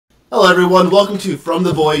Hello everyone, welcome to From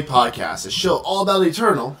the Void Podcast, a show all about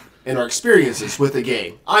Eternal and our experiences with the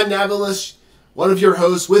game. I'm Navillus, one of your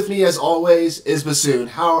hosts. With me as always is Bassoon.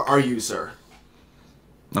 How are you, sir?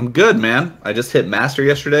 I'm good, man. I just hit Master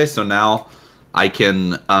yesterday, so now I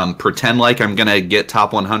can pretend like I'm going to get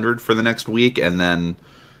top 100 for the next week, and then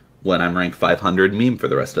when I'm ranked 500, meme for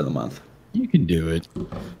the rest of the month. You can do it.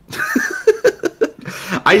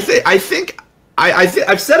 I've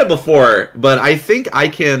said it before, but I think I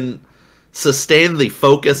can sustain the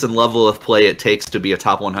focus and level of play it takes to be a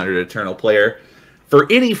top 100 Eternal player for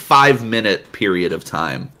any 5-minute period of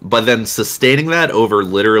time. But then sustaining that over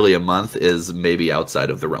literally a month is maybe outside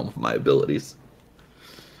of the realm of my abilities.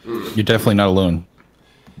 You're definitely not alone.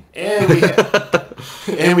 And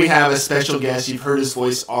we have a special guest. You've heard his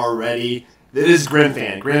voice already. That is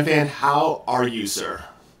Grimfan. Grimfan, how are you, sir?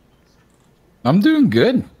 I'm doing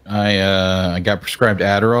good. I got prescribed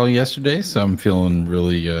Adderall yesterday, so I'm feeling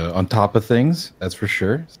really on top of things. That's for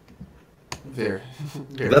sure. Very.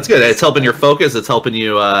 That's good. It's helping your focus. It's helping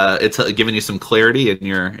you. It's giving you some clarity in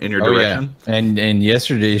your direction. Yeah. And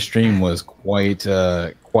yesterday's stream was quite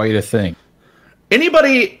a thing.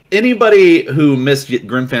 Anybody who missed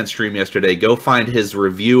Grimfan's stream yesterday, go find his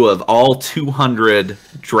review of all 200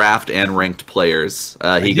 draft and ranked players.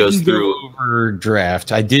 He goes through over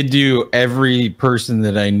draft. I did do every person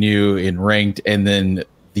that I knew in ranked, and then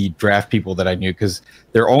the draft people that I knew, because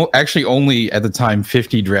there are actually only at the time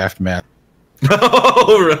 50 draft maps.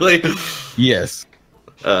 Oh, really? Yes.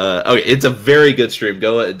 Okay, it's a very good stream.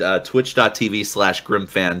 Go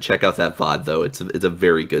twitch.tv/Grimfan. Check out that VOD though. It's a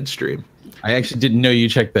very good stream. I actually didn't know you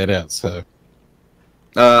checked that out. So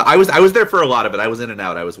I was there for a lot of it. I was in and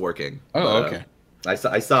out. I was working. Oh, okay. I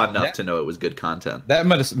saw enough to know it was good content. That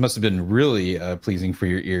must have been really pleasing for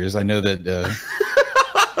your ears. I know that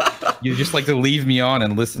you just like to leave me on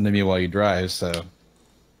and listen to me while you drive. So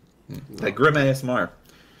that Grim ASMR.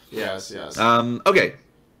 Yes. Okay.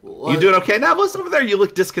 You doing okay now? Listen over there. You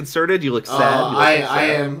look disconcerted. You look sad.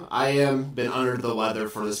 I am been under the weather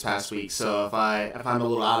for this past week, so if I'm a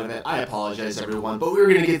little out of it, I apologize, everyone. But we're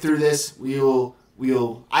gonna get through this. I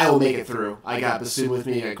will make it through. I got Bassoon with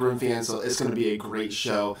me, I got Grimfan, so it's gonna be a great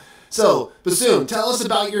show. So Bassoon, tell us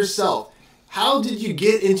about yourself. How did you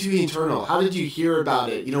get into Eternal? How did you hear about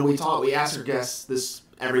it? You know, we ask our guests this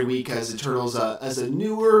every week as Eternal's as a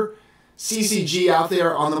newer CCG out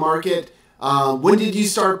there on the market. When did you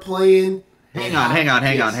start playing? Hang on.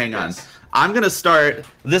 I'm going to start.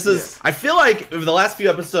 I feel like over the last few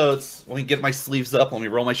episodes, let me get my sleeves up, let me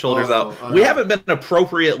roll my shoulders out. We haven't been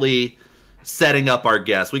appropriately setting up our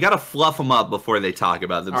guests. We got to fluff them up before they talk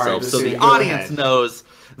about themselves, so the audience knows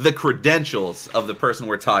the credentials of the person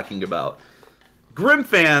we're talking about.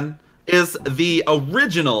 Grimfan is the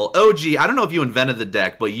original OG. I don't know if you invented the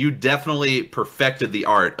deck, but you definitely perfected the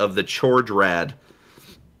art of the Charge Rad.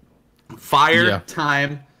 Fire,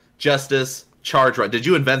 Time, Justice, Charge Rod. Did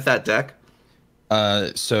you invent that deck?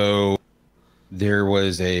 So there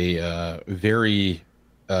was a very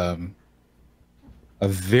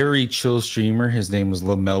chill streamer. His name was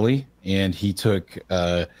Lamelli, and he took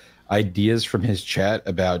ideas from his chat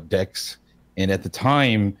about decks. And at the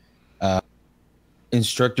time,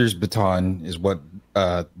 Instructor's Baton is what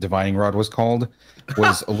Divining Rod was called.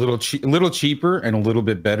 Was a little cheaper and a little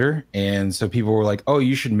bit better, and so people were like, "Oh,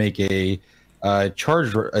 you should make a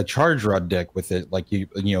charge rod deck with it. Like you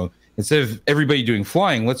know, instead of everybody doing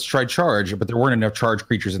flying, let's try charge." But there weren't enough charge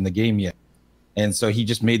creatures in the game yet, and so he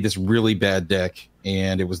just made this really bad deck,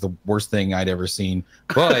 and it was the worst thing I'd ever seen.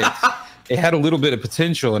 But it had a little bit of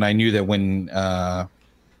potential, and I knew that when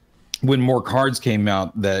more cards came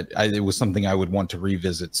out, that it was something I would want to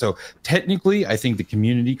revisit. So technically, I think the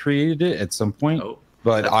community created it at some point,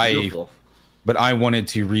 but I wanted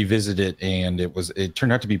to revisit it, and it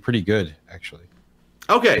turned out to be pretty good, actually.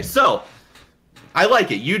 Okay, so I like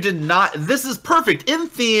it. You did not. This is perfect in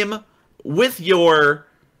theme with your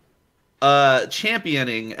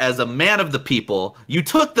championing as a man of the people. You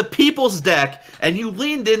took the people's deck and you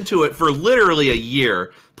leaned into it for literally a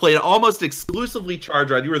year. Played almost exclusively Charge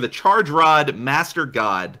Rod. You were the Charge Rod Master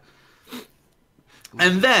God.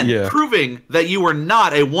 And then, proving that you were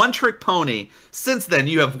not a one-trick pony, since then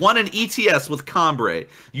you have won an ETS with Combre.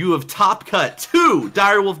 You have top cut 2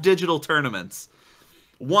 Direwolf Digital tournaments.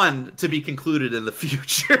 1 to be concluded in the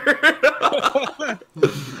future.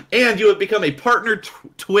 And you have become a partner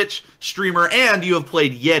Twitch streamer, and you have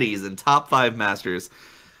played Yetis in top 5 Masters.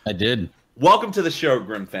 I did. Welcome to the show,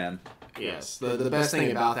 Grimfan. Yes, the best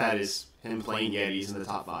thing about that is him playing Yetis in the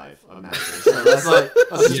top 5 of Masters. So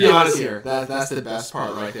let's be honest here. That's the best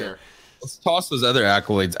part right there. Let's toss those other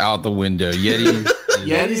accolades out the window. Yetis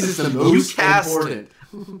is the most important.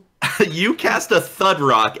 You cast a Thud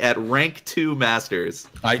Rock at rank 2 Masters.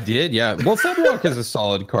 I did, yeah. Well, Thud Rock is a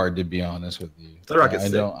solid card, to be honest with you. Thud Rock is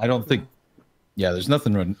sick. I don't think. Yeah, there's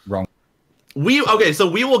nothing wrong. So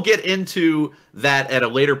we will get into that at a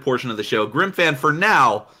later portion of the show. Grimfan, for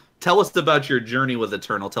now, tell us about your journey with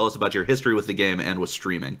Eternal. Tell us about your history with the game and with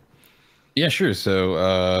streaming. Yeah, sure.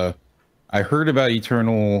 So I heard about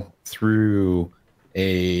Eternal through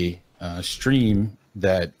a stream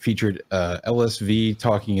that featured LSV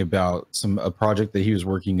talking about a project that he was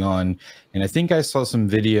working on, and I think I saw some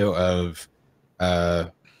video of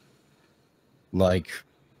like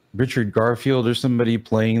Richard Garfield or somebody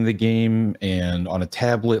playing the game and on a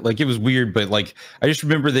tablet. Like, it was weird, but like I just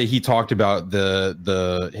remember that he talked about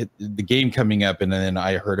the game coming up, and then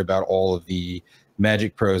I heard about all of the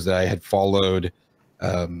Magic pros that I had followed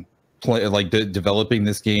developing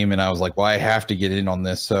this game, and I was like, well, I have to get in on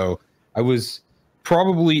this. So I was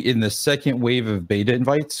probably in the second wave of beta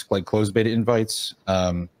invites, like closed beta invites.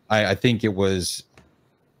 I think it was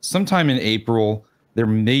sometime in April. There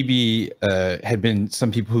maybe had been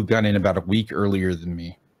some people who got in about a week earlier than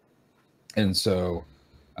me. And so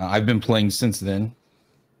I've been playing since then.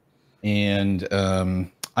 And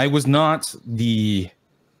I was not the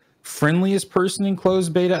friendliest person in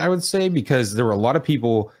closed beta, I would say, because there were a lot of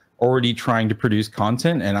people already trying to produce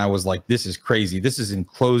content, and I was like, this is crazy. This is in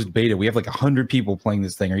closed beta. We have like 100 people playing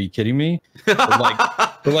this thing. Are you kidding me?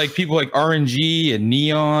 But like people like RNG and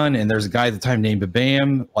Neon, and there's a guy at the time named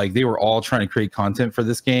Babam. Like, they were all trying to create content for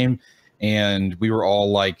this game, and we were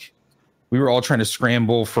all trying to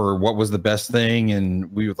scramble for what was the best thing.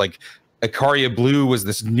 And we were like, Icaria Blue was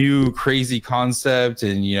this new crazy concept,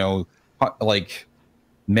 and like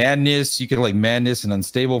madness, you could like madness and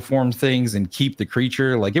unstable form things and keep the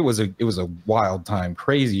creature. Like, it was a wild time,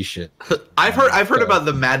 crazy shit. I've heard about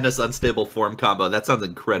the madness unstable form combo. That sounds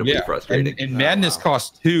incredibly frustrating. And madness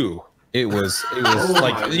cost 2. It was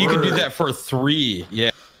like you could do that for 3.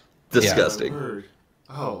 Yeah, disgusting.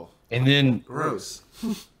 Oh, and then gross.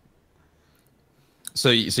 So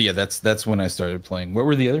yeah, that's when I started playing. What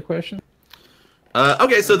were the other questions?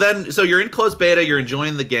 Okay, so you're in closed beta, you're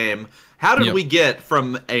enjoying the game. How did we get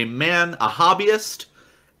from a hobbyist,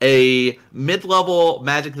 a mid-level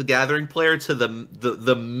Magic the Gathering player, to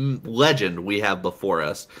the legend we have before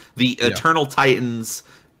us, the Eternal Titans,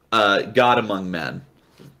 God among men?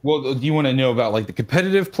 Well, do you want to know about like the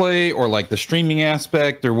competitive play or like the streaming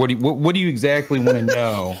aspect, or what do you exactly want to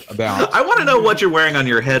know about? I want to know what you're wearing on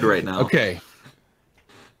your head right now. Okay.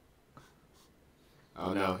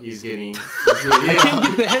 Oh no, he's getting. I can't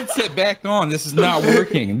get the headset back on. This is not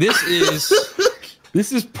working. This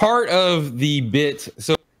is part of the bit.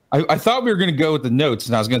 So I thought we were going to go with the notes,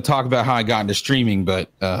 and I was going to talk about how I got into streaming, but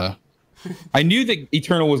I knew that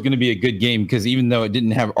Eternal was going to be a good game, because even though it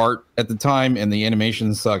didn't have art at the time and the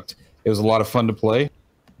animation sucked, it was a lot of fun to play.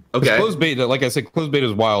 Okay. Closed beta, like I said, closed beta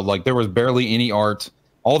was wild. Like, there was barely any art.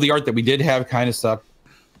 All the art that we did have kind of sucked.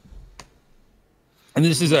 And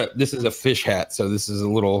this is a fish hat, so this is a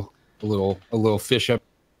little fish up.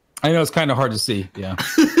 I know it's kind of hard to see, yeah.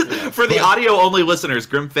 For the audio-only listeners,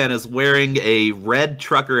 Grimfan is wearing a red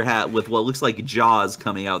trucker hat with what looks like jaws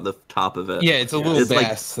coming out the top of it. Yeah, it's a little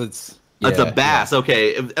bass. Like, it's a bass. Yeah.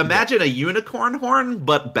 Okay, imagine a unicorn horn,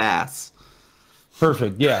 but bass.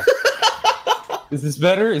 Perfect. Yeah. Is this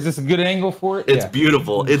better? Is this a good angle for it? It's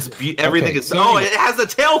beautiful. It's everything is. So it has a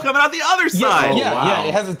tail coming out the other side. Yeah, wow.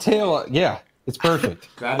 It has a tail. Yeah. It's perfect.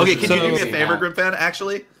 Okay, can you do me a favor, Grimfan,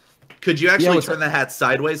 actually? Could you actually turn the hat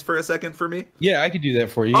sideways for a second for me? Yeah, I could do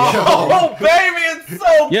that for you. Oh, baby, it's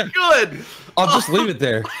so good. I'll just leave it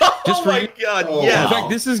there. Just my God, yeah. In fact,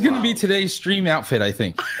 this is going to be today's stream outfit, I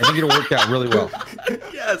think. I think it'll work out really well.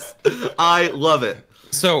 Yes, I love it.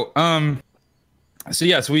 So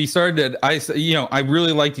we started. I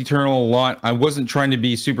really liked Eternal a lot. I wasn't trying to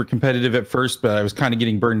be super competitive at first, but I was kind of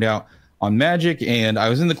getting burned out on Magic, and I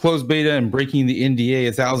was in the closed beta and breaking the NDA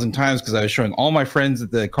 1,000 times because I was showing all my friends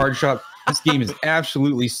at the card shop, this game is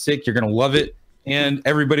absolutely sick, you're gonna love it. And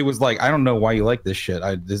everybody was like, I don't know why you like this shit.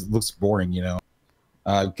 This looks boring,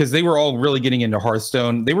 because they were all really getting into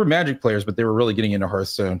Hearthstone. They were Magic players, but they were really getting into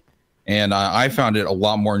Hearthstone, and I found it a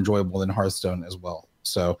lot more enjoyable than Hearthstone as well.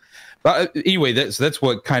 So, but anyway, that's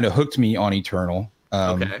what kind of hooked me on Eternal.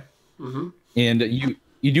 Okay. And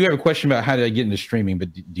you do have a question about how did I get into streaming,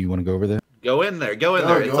 but do you want to go over that? Go in there.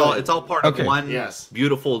 It's all part of one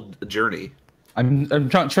beautiful journey. I'm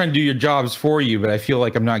trying to do your jobs for you, but I feel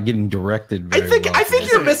like I'm not getting directed very well. I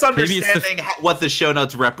think you're misunderstanding what the show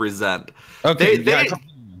notes represent. Okay.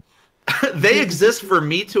 They exist for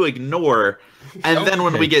me to ignore, and then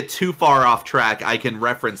when we get too far off track, I can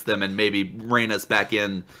reference them and maybe rein us back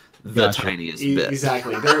in the tiniest bit.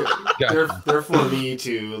 Exactly. They're for me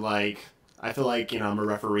to like. I feel like I'm a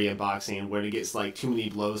referee in boxing. When it gets like too many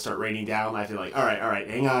blows start raining down, I feel like all right,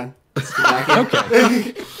 hang on. Let's get back in.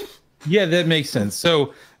 Okay. Yeah, that makes sense.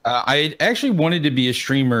 So I actually wanted to be a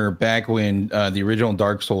streamer back when the original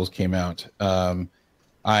Dark Souls came out.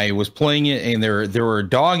 I was playing it, and there were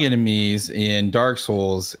dog enemies in Dark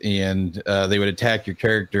Souls, and they would attack your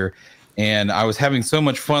character. And I was having so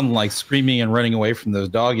much fun, like screaming and running away from those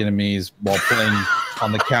dog enemies while playing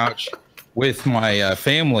on the couch with my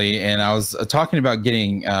family. And I was talking about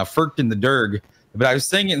getting furked in the derg, but I was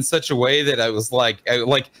saying it in such a way that I was like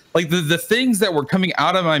the things that were coming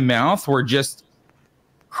out of my mouth were just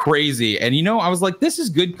crazy. And I was like, this is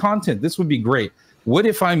good content. This would be great. What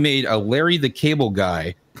if I made a Larry the Cable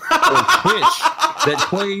Guy or Twitch that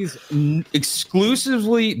plays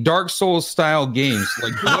exclusively Dark Souls style games,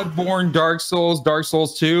 like Bloodborne, Dark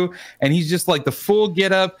Souls 2, and he's just like the full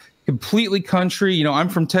get up, completely country. I'm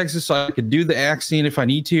from Texas, so I could do the accent if I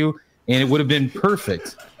need to, and it would have been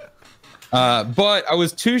perfect. But I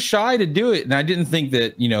was too shy to do it, and I didn't think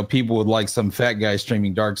that people would like some fat guy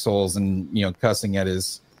streaming Dark Souls and cussing at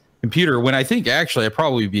his computer, when I think actually I'd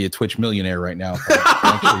probably be a Twitch millionaire right now if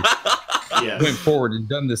I actually went forward and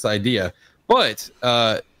done this idea. But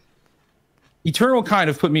Eternal kind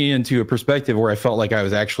of put me into a perspective where I felt like I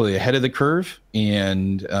was actually ahead of the curve,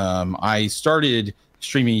 and I started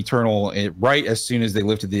streaming Eternal right as soon as they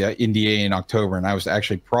lifted the NDA in October, and I was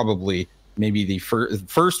actually probably maybe the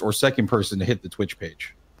first or second person to hit the Twitch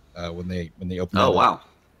page when they opened it. Oh, wow.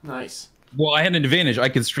 Nice. Well, I had an advantage. I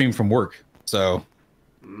could stream from work, so...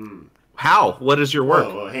 How? What is your work?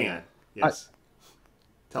 Whoa, hang on. Yes.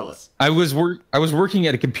 Tell us. I was working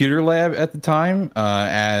at a computer lab at the time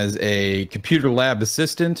as a computer lab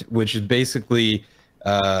assistant, which is basically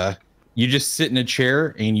you just sit in a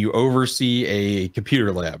chair and you oversee a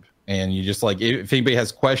computer lab, and you just like if anybody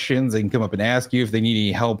has questions, they can come up and ask you if they need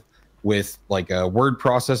any help with like word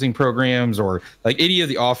processing programs or like any of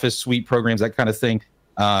the Office suite programs, that kind of thing.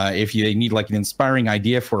 If they need like an inspiring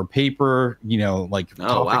idea for a paper, like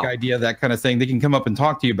topic idea, that kind of thing, they can come up and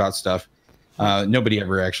talk to you about stuff. Nobody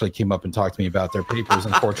ever actually came up and talked to me about their papers,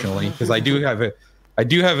 unfortunately, because I do have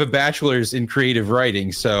a bachelor's in creative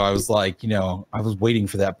writing. So I was like, I was waiting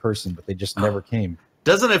for that person, but they just never came.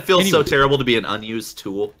 Doesn't it feel so terrible to be an unused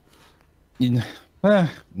tool? Nah,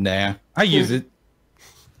 I use it.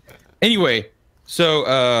 Anyway. So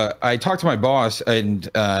I talked to my boss, and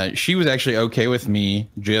she was actually okay with me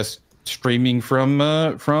just streaming from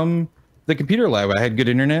the computer lab. I had good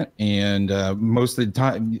internet, and most of the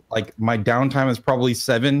time, like my downtime is probably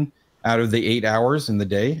 7 out of the 8 hours in the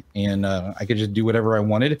day, and I could just do whatever I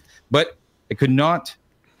wanted. But I could not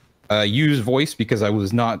use voice because I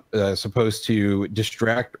was not supposed to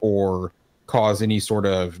distract or cause any sort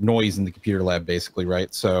of noise in the computer lab, basically,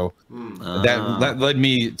 right? So that led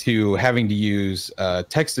me to having to use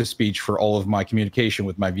text-to-speech for all of my communication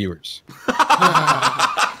with my viewers.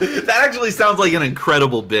 That actually sounds like an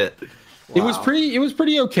incredible bit. Wow. It was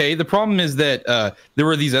pretty okay. The problem is that there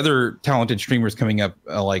were these other talented streamers coming up,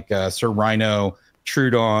 like Sir Rhino,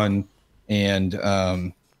 Trudon,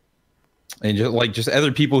 and just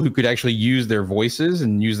other people who could actually use their voices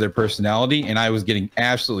and use their personality, and I was getting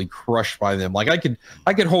absolutely crushed by them. Like I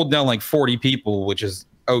could hold down like 40 people, which is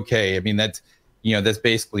okay. I mean, that's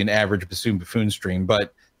basically an average buffoon stream.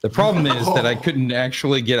 But the problem is that I couldn't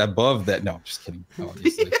actually get above that. No, I'm just kidding.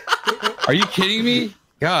 Obviously. Are you kidding me?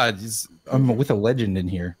 God, I'm with a legend in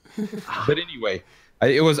here. But anyway,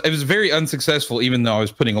 it was very unsuccessful, even though I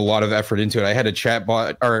was putting a lot of effort into it. I had a chat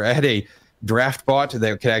bot, or I had a draft bot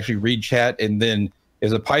that could actually read chat, and then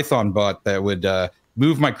there's a Python bot that would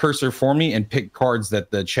move my cursor for me and pick cards that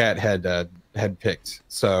the chat had picked.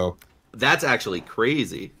 So that's actually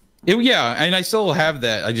crazy. Yeah, and I still have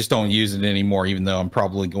that. I just don't use it anymore, even though I'm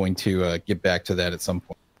probably going to get back to that at some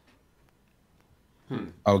point.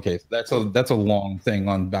 Okay, so that's a long thing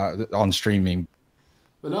on streaming.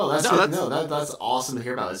 But that's awesome to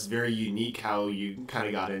hear about. It's very unique how you kind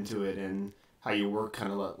of got into it and how your work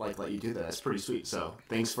kind of let you do that. That's pretty sweet. So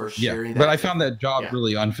thanks for sharing that. But I found that job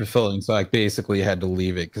really unfulfilling, so I basically had to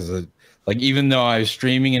leave it because like even though I was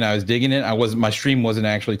streaming and I was digging it, my stream wasn't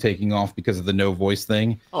actually taking off because of the no voice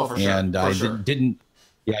thing. Oh, for sure. And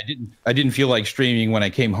I didn't feel like streaming when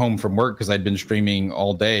I came home from work because I'd been streaming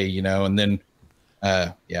all day, and then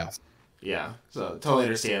Yeah, so totally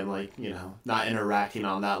understand, like, not interacting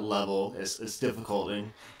on that level is difficult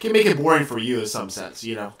and can make it boring for you in some sense,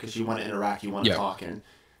 because you want to interact, you want to talk, and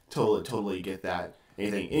totally get that.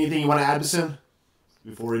 Anything you want to add, Bassoon?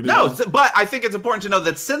 Before we move on? But I think it's important to know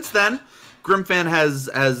that since then, Grimfan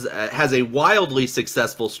has a wildly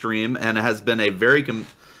successful stream and has been a very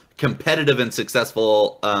competitive and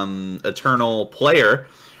successful Eternal player.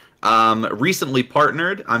 Recently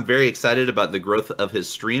partnered. I'm very excited about the growth of his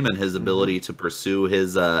stream and his ability to pursue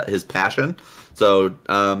his passion. So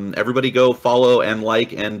everybody go follow and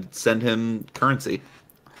like and send him currency.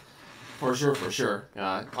 For sure, for sure.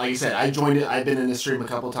 Like I said, I joined it. I've been in the stream a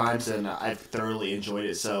couple times and I've thoroughly enjoyed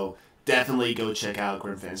it. So definitely go check out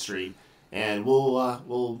Grimfan's stream, and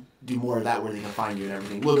we'll do more of that where they can find you and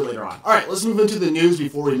everything a little bit later on. All right, let's move into the news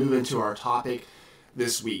before we move into our topic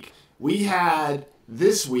this week. We had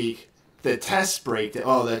this week the test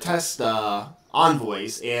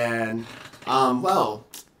envoys, and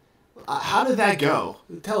how did that go?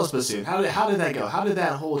 Tell us, Bassoon. How did that go? How did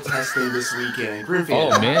that whole test thing this weekend? Grimfan.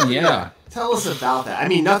 Oh man, yeah. Tell us about that. I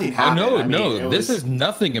mean, nothing happened. No. This is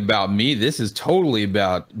nothing about me. This is totally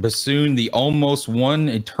about Bassoon, the almost won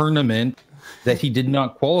a tournament that he did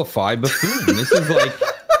not qualify. Bassoon. This is like.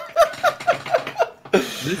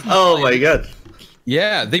 My god.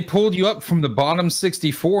 Yeah, they pulled you up from the bottom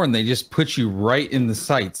 64 and they just put you right in the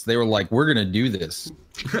sights. They were like, we're going to do this.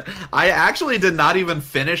 I actually did not even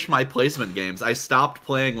finish my placement games. I stopped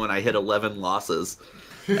playing when I hit 11 losses.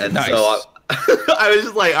 And nice. So I was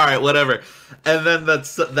just like, all right, whatever. And then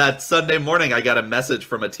that Sunday morning, I got a message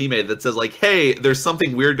from a teammate that says like, hey, there's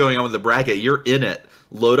something weird going on with the bracket. You're in it.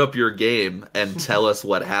 Load up your game and tell us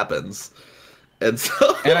what happens. And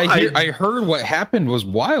so I heard what happened was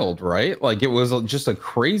wild, right? Like it was just a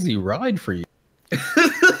crazy ride for you.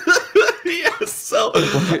 Yes. So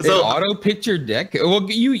auto picked your deck. Well,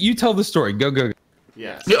 you tell the story. Go.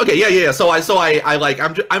 Yes. Okay. Yeah. So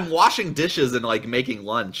I'm washing dishes and like making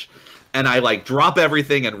lunch, and I like drop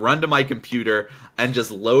everything and run to my computer and just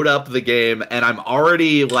load up the game, and I'm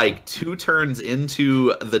already like 2 turns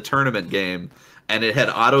into the tournament game. And it had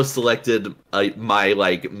auto-selected my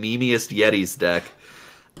like memeiest Yetis deck,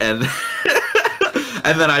 and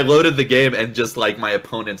and then I loaded the game, and just like my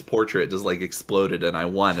opponent's portrait just like exploded, and I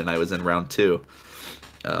won, and I was in round 2.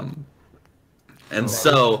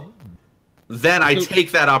 So then I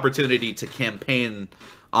take that opportunity to campaign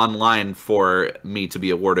online for me to be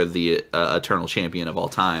awarded the Eternal Champion of all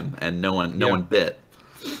time, and no one bit.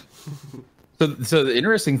 So the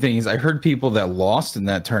interesting thing is I heard people that lost in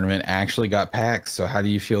that tournament actually got packs. So how do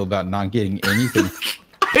you feel about not getting anything?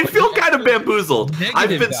 I feel kind of bamboozled. I've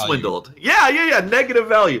been swindled. Yeah. Negative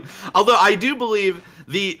value. Although I do believe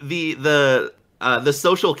the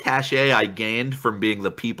social cachet I gained from being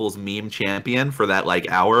the people's meme champion for that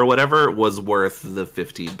like hour or whatever was worth the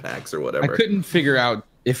 15 packs or whatever. I couldn't figure out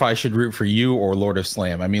if I should root for you or Lord of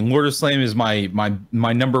Slam. I mean, Lord of Slam is my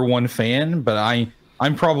number 1 fan, but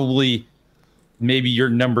I'm probably maybe your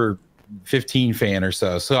number 15 fan or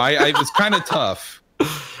so. So I was kind of tough.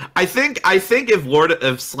 I think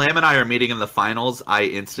if Slam and I are meeting in the finals, I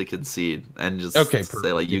insta concede and just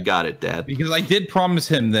say like, you got it, Dad. Because I did promise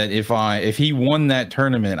him that if he won that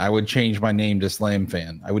tournament, I would change my name to Slam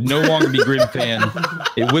Fan. I would no longer be Grim Fan.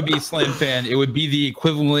 It would be Slam Fan. It would be the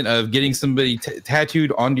equivalent of getting somebody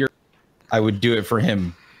tattooed on your. I would do it for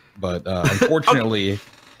him, but unfortunately.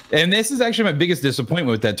 And this is actually my biggest disappointment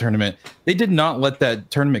with that tournament. They did not let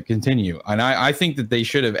that tournament continue, and I think that they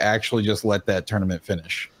should have actually just let that tournament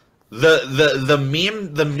finish. The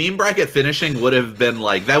meme bracket finishing would have been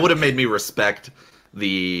like that. Would have made me respect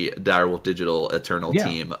the Direwolf Digital Eternal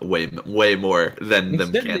team way more than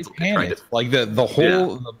them canceling. Like the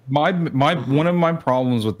whole one of my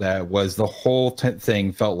problems with that was the whole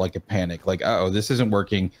thing felt like a panic. Like, oh, this isn't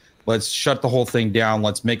working. Let's shut the whole thing down.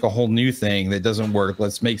 Let's make a whole new thing that doesn't work.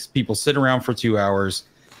 Let's make people sit around for 2 hours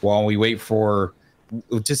while we wait to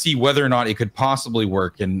see whether or not it could possibly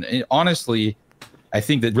work. And honestly, I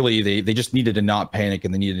think that really they just needed to not panic,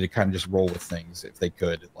 and they needed to kind of just roll with things if they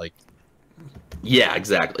could. Like, yeah,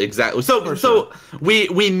 exactly. So we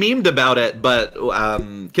memed about it, but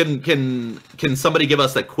can somebody give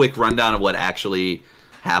us a quick rundown of what actually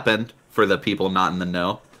happened for the people not in the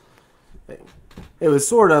know? It was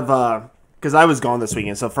sort of because I was gone this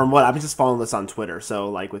weekend, so from what I was just following this on Twitter.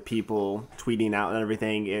 So like with people tweeting out and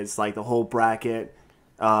everything, it's like the whole bracket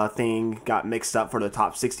thing got mixed up for the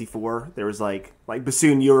top 64. There was like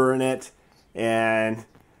Bassoon, you were in it, and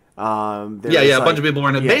a bunch of people were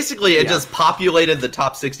in it. Basically, it just populated the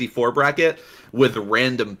top 64 bracket with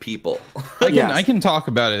random people. I can talk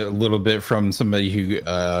about it a little bit from somebody who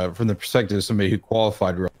from the perspective of somebody who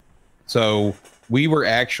qualified. So we were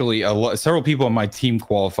actually several people on my team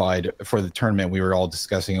qualified for the tournament. We were all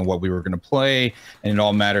discussing what we were going to play, and it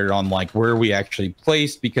all mattered on like where we actually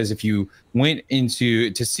placed, because if you went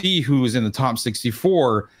to see who was in the top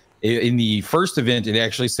 64, In the first event, it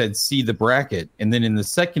actually said see the bracket, and then in the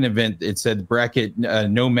second event, it said bracket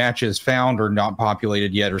no matches found or not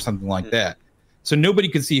populated yet, or something like that. So nobody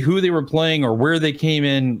could see who they were playing or where they came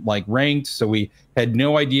in like ranked. So we had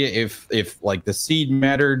no idea if like the seed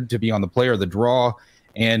mattered to be on the play or the draw,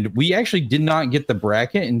 and we actually did not get the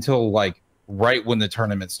bracket until like right when the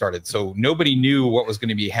tournament started. So nobody knew what was going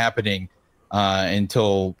to be happening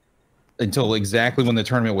until exactly when the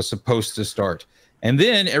tournament was supposed to start. And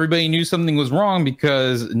then everybody knew something was wrong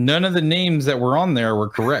because none of the names that were on there were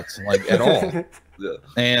correct, like at all.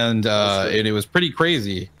 And it was pretty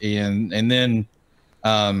crazy. And then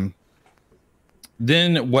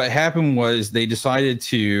what happened was they decided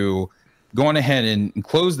to go on ahead and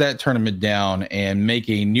close that tournament down and make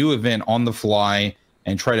a new event on the fly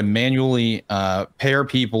and try to manually pair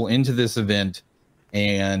people into this event.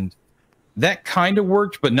 And that kind of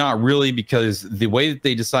worked, but not really, because the way that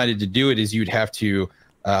they decided to do it is you'd have to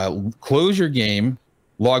close your game,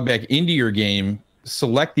 log back into your game,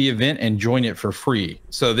 select the event, and join it for free.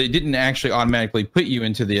 So they didn't actually automatically put you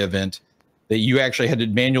into the event, that you actually had to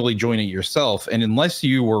manually join it yourself. And unless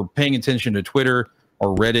you were paying attention to Twitter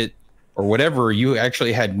or Reddit or whatever, you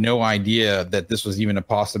actually had no idea that this was even a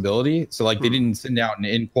possibility. So like they didn't send out an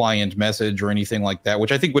in-client message or anything like that,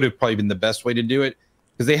 which I think would have probably been the best way to do it.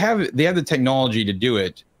 Because they have the technology to do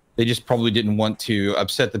it. They just probably didn't want to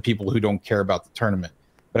upset the people who don't care about the tournament.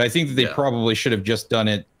 But I think that they probably should have just done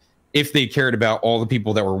it if they cared about all the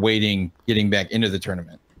people that were waiting, getting back into the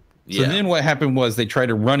tournament. So then what happened was they tried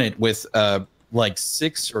to run it with like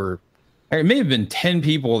 6 or it may have been 10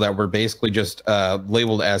 people that were basically just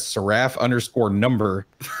labeled as Seraph_number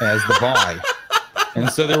as the buy. And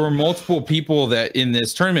so there were multiple people that in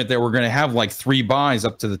this tournament that were going to have like 3 buys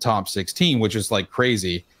up to the top 16, which is like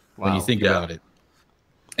crazy when you think about it.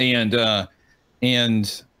 And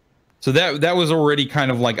so that was already kind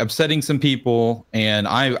of like upsetting some people. And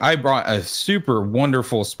I brought a super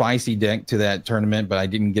wonderful spicy deck to that tournament, but I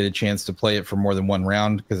didn't get a chance to play it for more than 1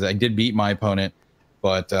 round because I did beat my opponent.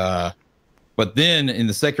 But then in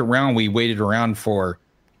the second round, we waited around for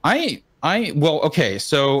well, okay,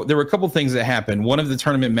 so there were a couple things that happened. One of the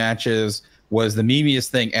tournament matches was the memeiest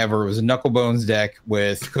thing ever. It was a Knucklebones deck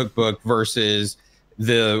with Cookbook versus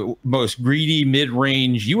the most greedy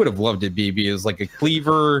mid-range. You would have loved it, BB. It was like a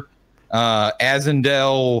Cleaver,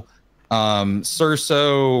 Azendel,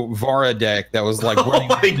 Surso, Vara deck that was like... Oh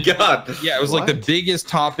my god! Yeah, it was like the biggest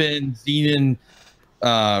top-end Xenon,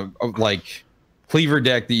 like... Cleaver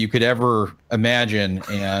deck that you could ever imagine,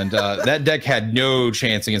 and that deck had no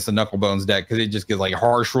chance against the Knucklebones deck because it just gets like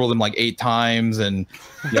harsh rule them like 8 times and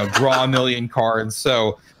draw a million cards.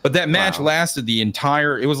 So, but that match lasted the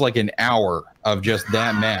entire. It was like an hour of just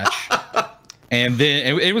that match, and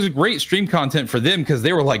then it was a great stream content for them because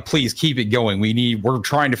they were like, "Please keep it going. We're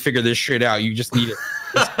trying to figure this shit out. You just need to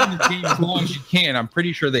extend the game as long as you can." I'm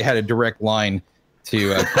pretty sure they had a direct line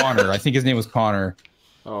to Connor. I think his name was Connor.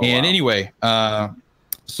 Anyway,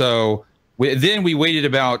 so then we waited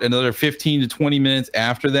about another 15 to 20 minutes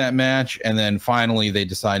after that match. And then finally they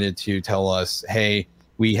decided to tell us, hey,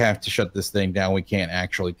 we have to shut this thing down. We can't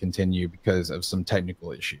actually continue because of some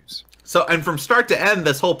technical issues. So, and from start to end,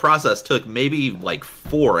 this whole process took maybe like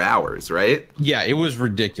 4 hours, right? Yeah, it was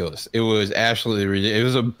ridiculous. It was absolutely ridiculous. It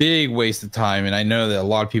was a big waste of time. And I know that a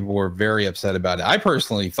lot of people were very upset about it. I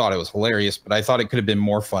personally thought it was hilarious, but I thought it could have been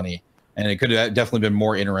more funny. And it could have definitely been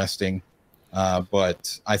more interesting,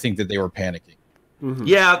 but I think that they were panicking. Mm-hmm.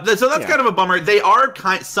 Yeah, so that's kind of a bummer. They are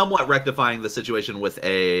somewhat rectifying the situation with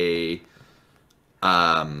a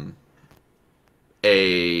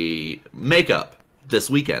makeup this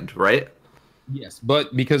weekend, right? Yes,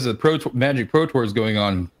 but because the Magic Pro Tour is going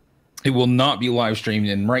on, it will not be live streamed.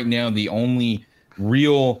 And right now, the only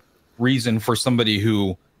real reason for somebody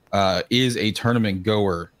who is a tournament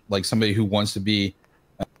goer, like somebody who wants to be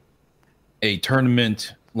a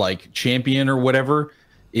tournament like champion or whatever,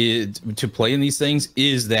 is to play in these things,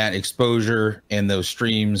 is that exposure and those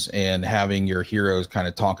streams and having your heroes kind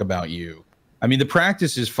of talk about you. I mean, the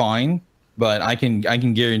practice is fine, but I can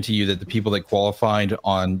guarantee you that the people that qualified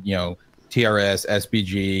on TRS,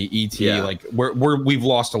 SBG, ET, like we've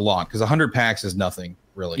lost a lot because 100 packs is nothing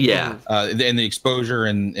really. Yeah. And the exposure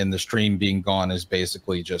and the stream being gone is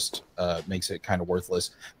basically just makes it kind of worthless.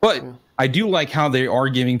 But I do like how they are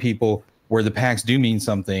giving people where the packs do mean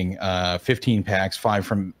something. 15 packs, 5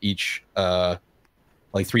 from each,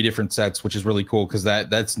 like 3 different sets, which is really cool because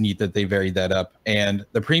that's neat that they varied that up. And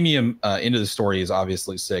the premium end of the story is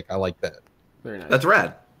obviously sick. I like that. Very nice. That's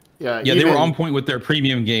rad. Yeah, they were on point with their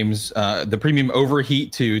premium games. The premium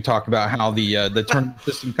Overheat to talk about how the tournament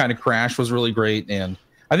system kind of crashed was really great. And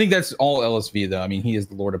I think that's all LSV though. I mean, he is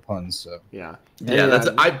the Lord of Puns. So yeah. Yeah, that's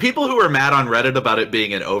people who are mad on Reddit about it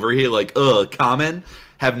being an overheat, like common,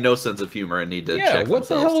 have no sense of humor and need to check what themselves.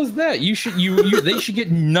 the hell is that? They should get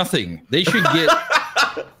nothing. They should get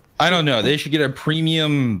I don't know. They should get a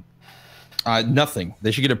premium nothing.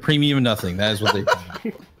 They should get a premium nothing. That is what they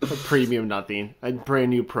A premium nothing. A brand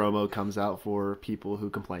new promo comes out for people who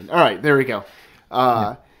complain. All right, there we go.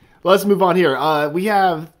 Let's move on here. We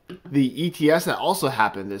have the ETS that also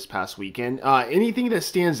happened this past weekend. Anything that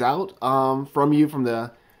stands out from you from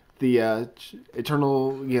the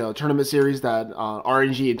Eternal tournament series that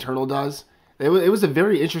RNG Eternal does? It was a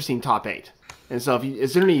very interesting top 8. And so,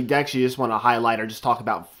 is there any decks you just want to highlight or just talk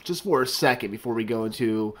about just for a second before we go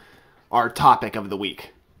into our topic of the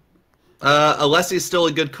week? Alessi is still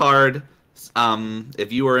a good card.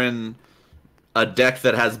 If you are in a deck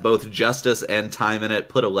that has both Justice and Time in it,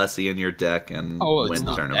 put Alessi in your deck and win it's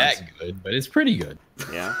not tournaments. that good, but it's pretty good.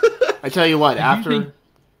 Yeah. I tell you what,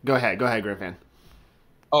 Go ahead, Grimfan.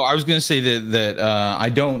 Oh, I was going to say that I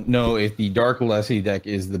don't know if the Dark Alessi deck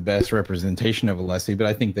is the best representation of Alessi, but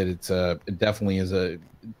I think that it definitely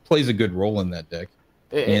plays a good role in that deck.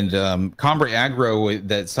 And Combray Aggro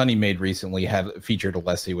that Sunny made recently had featured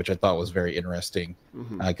Alessi, which I thought was very interesting.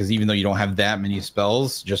 Because even though you don't have that many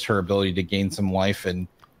spells, just her ability to gain some life and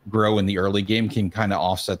grow in the early game can kind of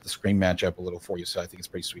offset the Scream matchup a little for you. So I think it's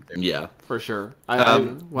pretty sweet there. Yeah, for sure.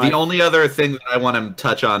 The only other thing that I want to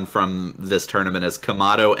touch on from this tournament is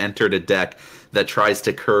Kamado entered a deck that tries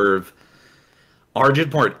to curve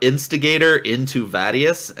Argenport Instigator into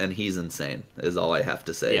Vadius, and he's insane, is all I have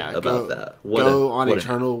to say about that. Go on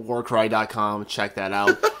EternalWarcry.com, check that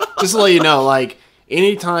out. Just to let you know, like,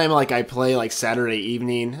 anytime I play Saturday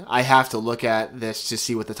evening, I have to look at this to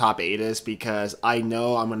see what the top 8 is, because I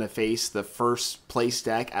know I'm going to face the first place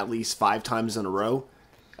deck at least 5 times in a row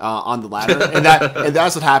on the ladder. and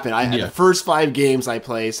that's what happened. The first 5 games I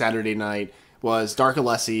play Saturday night was Dark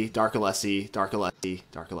Alessi, Dark Alessi, Dark Alessi,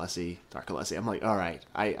 Dark Alessi, Dark Alessi. I'm like, all right.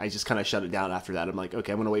 I just kind of shut it down after that. I'm like,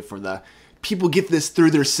 okay, I'm going to wait for the people get this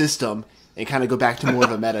through their system and kind of go back to more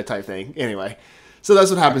of a meta type thing. Anyway, so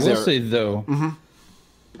that's what happens there.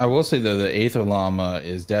 I will say, though, the Aether Llama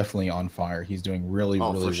is definitely on fire. He's doing really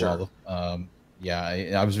well. Sure.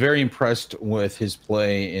 I was very impressed with his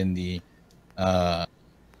play in the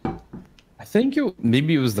I think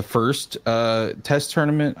maybe it was the first test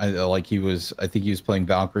tournament. I think he was playing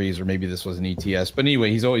Valkyries, or maybe this was an ETS. But anyway,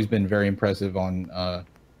 he's always been very impressive on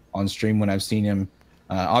stream when I've seen him.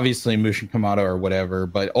 Obviously, Mushin Kamado or whatever,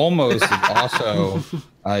 but almost is also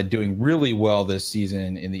doing really well this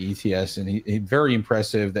season in the ETS, and he's very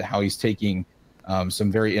impressive that how he's taking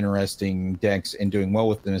some very interesting decks and doing well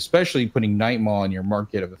with them. Especially putting Nightmaw in your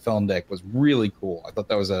market of a Felon deck was really cool. I thought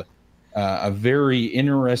that was a very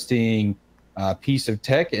interesting piece of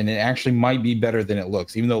tech, and it actually might be better than it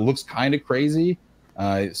looks, even though it looks kind of crazy.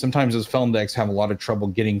 Sometimes those Felon decks have a lot of trouble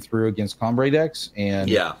getting through against Combray decks,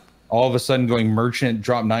 and all of a sudden going Merchant,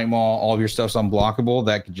 drop Nightmaw, all of your stuff's unblockable,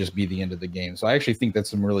 that could just be the end of the game. So I actually think that's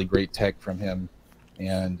some really great tech from him,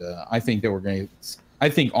 and I think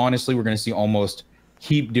honestly we're going to see almost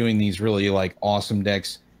keep doing these really awesome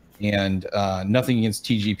decks. And nothing against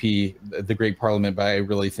TGP, the Great Parliament, but I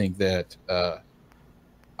really think that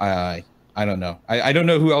I don't know. I don't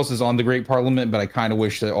know who else is on the Great Parliament, but I kind of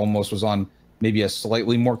wish that Almost was on maybe a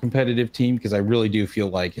slightly more competitive team, because I really do feel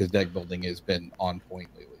like his deck building has been on point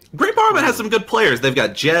lately. Great Parliament has some good players. They've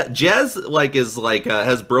got Jez,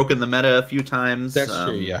 has broken the meta a few times. That's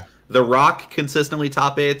true. Yeah. The Rock consistently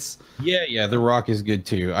top 8s. Yeah, The Rock is good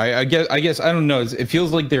too. I guess I don't know. It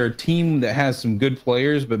feels like they're a team that has some good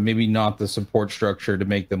players, but maybe not the support structure to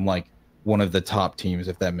make them one of the top teams,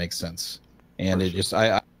 if that makes sense. And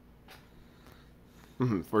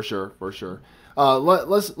for sure.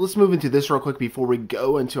 Let's move into this real quick before we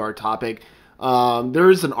go into our topic. There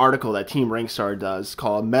is an article that Team Rankstar does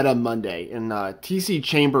called Meta Monday, and TC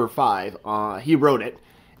Chamber 5, he wrote it,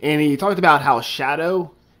 and he talked about how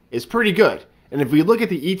Shadow is pretty good. And if we look at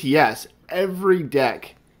the ETS, every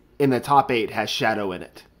deck in the top 8 has Shadow in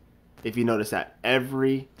it. If you notice that,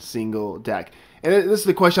 every single deck. And this is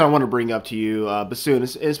the question I want to bring up to you, Bassoon,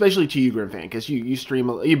 especially to you, Grimfan, because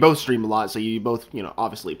you both stream a lot, so you both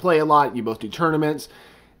obviously play a lot. You both do tournaments.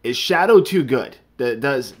 Is Shadow too good?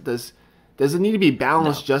 Does it need to be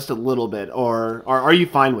balanced just a little bit, or are you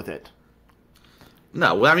fine with it?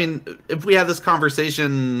 No, I mean, if we had this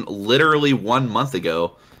conversation literally 1 month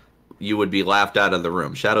ago, you would be laughed out of the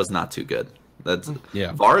room. Shadow's not too good.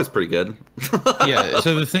 VAR is pretty good. Yeah.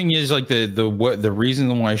 So the thing is, the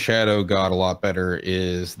reason why Shadow got a lot better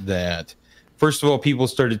is that, first of all, people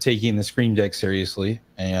started taking the Scream deck seriously,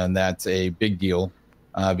 and that's a big deal.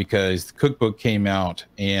 because the cookbook came out,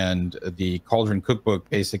 and the Cauldron cookbook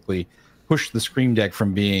basically pushed the Scream Deck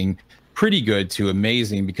from being pretty good to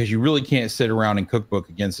amazing, because you really can't sit around and cookbook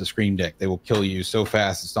against the Scream Deck. They will kill you so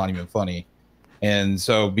fast it's not even funny. And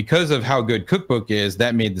so because of how good cookbook is,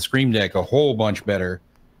 that made the Scream Deck a whole bunch better,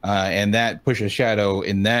 and that pushes Shadow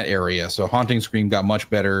in that area. So Haunting Scream got much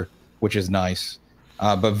better, which is nice.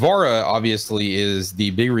 But Vara obviously is the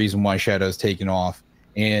big reason why Shadow's taken off.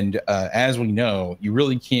 And as we know, you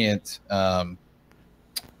really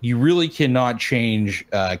cannot change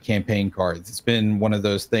campaign cards. It's been one of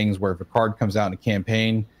those things where if a card comes out in a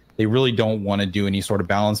campaign, they really don't want to do any sort of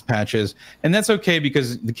balance patches, and that's okay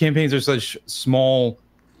because the campaigns are such small.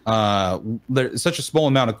 There's such a small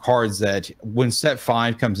amount of cards that when set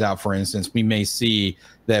 5 comes out, for instance, we may see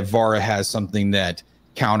that Vara has something that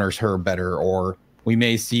counters her better, or we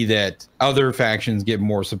may see that other factions get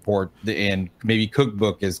more support, and maybe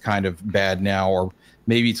cookbook is kind of bad now, or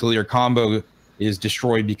maybe Talir combo is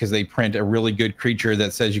destroyed because they print a really good creature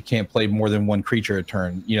that says you can't play more than one creature a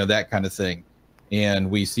turn, that kind of thing.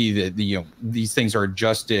 And we see that these things are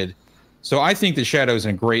adjusted. So I think the Shadow's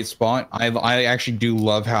in a great spot. I actually do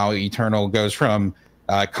love how Eternal goes from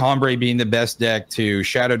Combre being the best deck to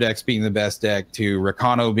Shadow decks being the best deck to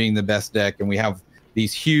Rakano being the best deck, and we have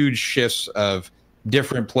these huge shifts of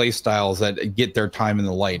different play styles that get their time in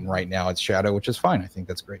the light. And right now it's Shadow, which is fine. I think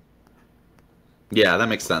that's great. Yeah, that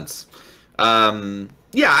makes sense.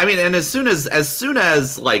 Yeah, I mean, and as soon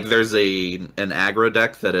as like there's an aggro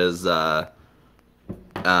deck that is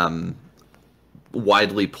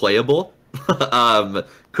widely playable,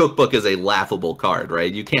 cookbook is a laughable card,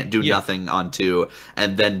 right? You can't do nothing on 2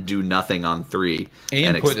 and then do nothing on 3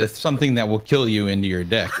 and put something that will kill you into your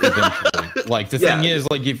deck eventually. Like the thing is,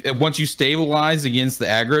 like, if once you stabilize against the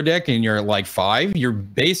aggro deck and you're at like 5, you're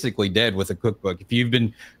basically dead with a cookbook. If you've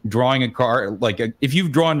been drawing a card, if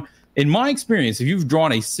you've drawn, in my experience, if you've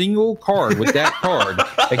drawn a single card with that card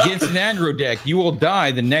against an aggro deck, you will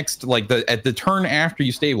die the next, at the turn after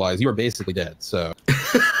you stabilize. You are basically dead. So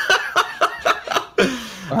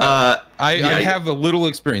I have a little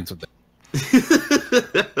experience with that.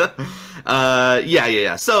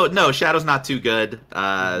 Yeah. So no, Shadow's not too good.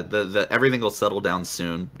 The everything will settle down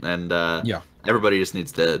soon, and everybody just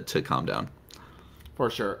needs to calm down. For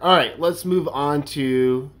sure. All right, let's move on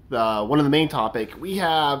to one of the main topic. We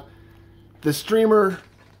have the streamer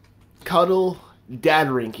Cuddle Dad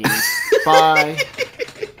Rankings by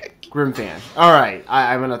Grimfan. All right,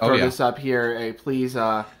 I'm gonna throw this up here. Hey, please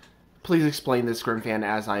explain this, Grimfan,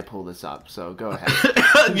 as I pull this up. So go ahead.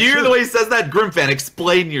 You hear the way he says that, Grimfan?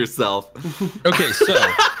 Explain yourself. Okay, so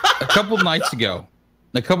a couple nights ago.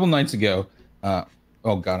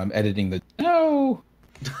 Oh God, I'm editing the. No.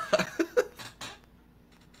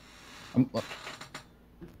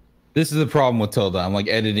 This is the problem with Tilda. I'm like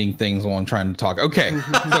editing things while I'm trying to talk. Okay,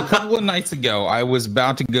 so a couple of nights ago, I was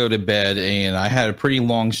about to go to bed, and I had a pretty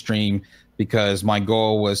long stream because my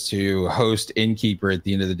goal was to host Innkeeper at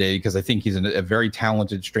the end of the day, because I think he's a very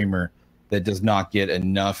talented streamer that does not get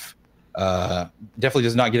enough, definitely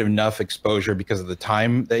does not get enough exposure because of the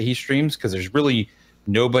time that he streams, because there's really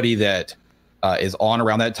nobody that is on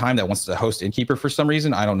around that time that wants to host Innkeeper for some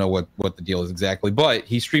reason. I don't know what the deal is exactly, but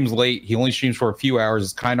he streams late. He only streams for a few hours.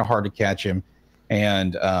 It's kind of hard to catch him.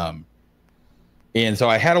 And so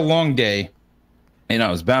I had a long day, and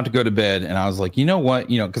I was about to go to bed, and I was like, you know what?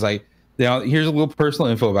 Because here's a little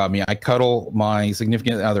personal info about me. I cuddle my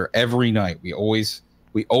significant other every night. We always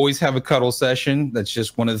have a cuddle session. That's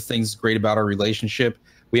just one of the things great about our relationship.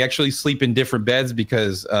 We actually sleep in different beds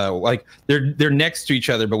because they're next to each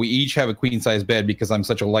other, but we each have a queen size bed because I'm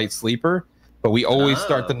such a light sleeper. But we always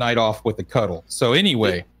start the night off with a cuddle. So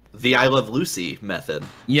anyway, the I Love Lucy method.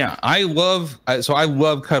 Yeah, I love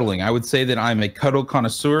cuddling. I would say that I'm a cuddle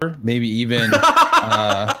connoisseur. Maybe even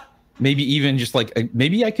just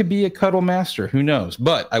maybe I could be a cuddle master. Who knows?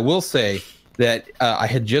 But I will say that I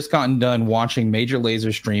had just gotten done watching Major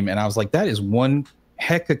Lazer stream, and I was like, that is one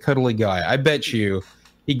heck of a cuddly guy. I bet you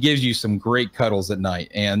he gives you some great cuddles at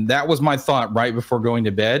night. And that was my thought right before going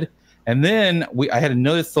to bed. And then I had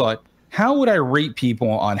another thought. How would I rate people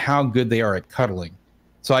on how good they are at cuddling?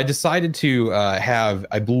 So I decided to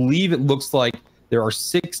I believe it looks like there are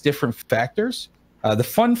 6 different factors. The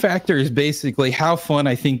fun factor is basically how fun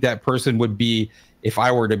I think that person would be if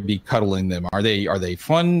I were to be cuddling them. Are they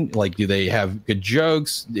fun? Like, do they have good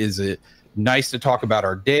jokes? Is it nice to talk about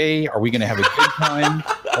our day? Are we going to have a good time?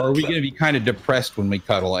 Or are we going to be kind of depressed when we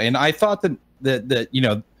cuddle? And I thought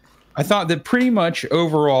that pretty much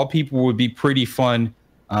overall people would be pretty fun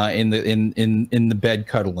in the bed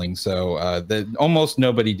cuddling. So almost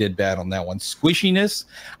nobody did bad on that one. Squishiness,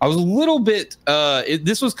 I was a little bit.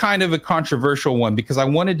 This was kind of a controversial one because I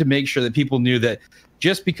wanted to make sure that people knew that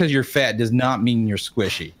just because you're fat does not mean you're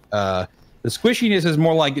squishy. The squishiness is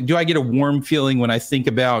more like, do I get a warm feeling when I think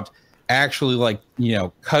about actually like,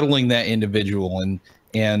 cuddling that individual?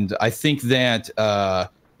 And I think that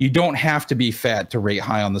you don't have to be fat to rate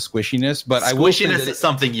high on the squishiness, but squishiness is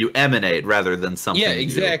something you emanate rather than something. Yeah,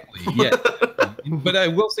 exactly. Yeah. But I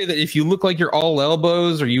will say that if you look like you're all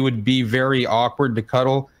elbows or you would be very awkward to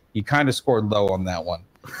cuddle, you kind of scored low on that one.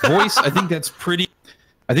 Voice, I think that's pretty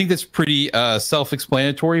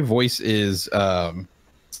self-explanatory. Voice is how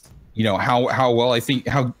well I think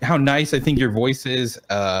how nice I think your voice is.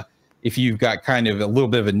 If you've got kind of a little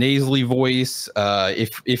bit of a nasally voice,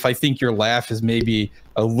 if I think your laugh is maybe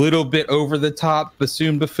a little bit over the top,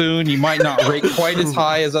 bassoon buffoon, you might not rate quite as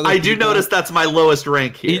high as other people. I do notice that's my lowest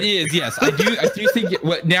rank here. It is, yes. I do think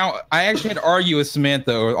now I actually had to argue with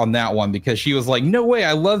Samantha on that one because she was like, no way,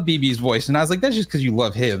 I love BB's voice. And I was like, that's just because you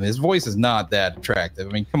love him. His voice is not that attractive.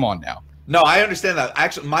 I mean, come on now. No, I understand that.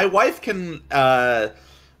 Actually, my wife can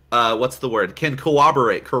what's the word? Can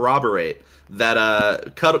corroborate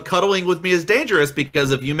that cuddling with me is dangerous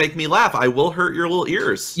because if you make me laugh, I will hurt your little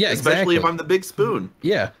ears. Yeah, especially exactly. if I'm the big spoon.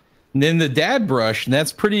 Yeah. And then the dad brush, and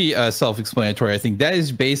that's pretty self-explanatory. I think that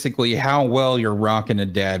is basically how well you're rocking a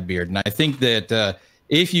dad beard. And I think that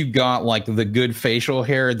if you got like the good facial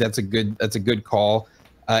hair, that's a good call.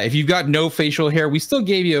 If you've got no facial hair, we still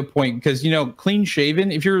gave you a point because clean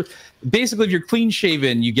shaven. If you're clean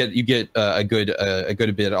shaven, you get a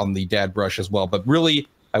good bit on the dad brush as well. But really,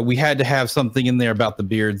 we had to have something in there about the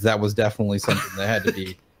beards. That was definitely something that had to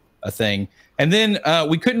be a thing. And then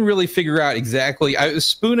we couldn't really figure out exactly.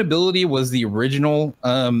 Spoonability was the original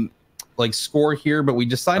score here, but we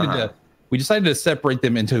decided to separate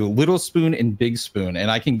them into little spoon and big spoon. And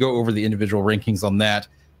I can go over the individual rankings on that.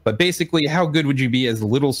 But basically, how good would you be as the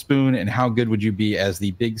little spoon, and how good would you be as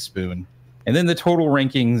the big spoon? And then the total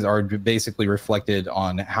rankings are basically reflected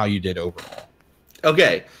on how you did overall.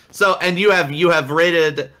 Okay, so and you have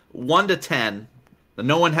rated 1 to 10.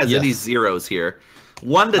 No one has any zeros here.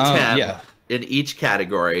 1 to 10 in each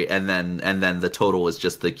category, and then the total is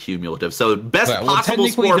just the cumulative. So best possible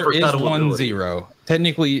score for cuddleability.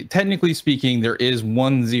 1-0. Technically speaking, there is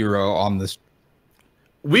 1-0 on this.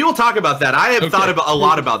 We will talk about that. I have thought about a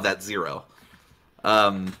lot about that 0.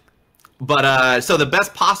 But so the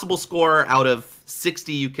best possible score out of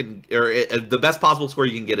 60 you can, or the best possible score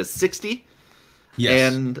you can get is 60.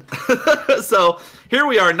 Yes. And so here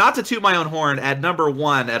we are, not to toot my own horn, at number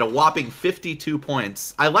 1 at a whopping 52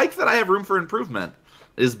 points. I like that I have room for improvement.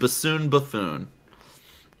 Is Bassoon Buffoon.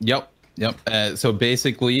 Yep. So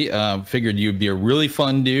basically, figured you'd be a really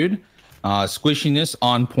fun dude. Squishiness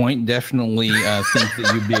on point. Definitely think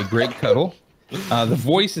that you'd be a great cuddle. The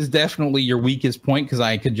voice is definitely your weakest point because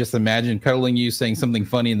I could just imagine cuddling you, saying something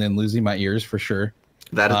funny, and then losing my ears for sure.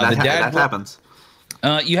 That happens.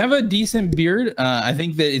 You have a decent beard. I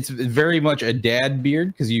think that it's very much a dad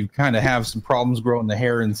beard because you kind of have some problems growing the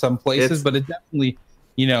hair in some places, but it definitely,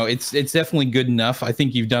 it's definitely good enough. I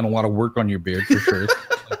think you've done a lot of work on your beard for sure.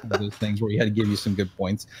 Like one of those things where you had to give you some good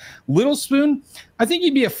points. Little spoon, I think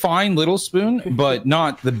you'd be a fine little spoon, but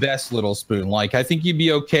not the best little spoon. Like I think you'd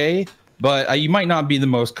be okay, but you might not be the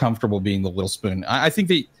most comfortable being the little spoon. I think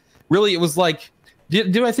that really it was like.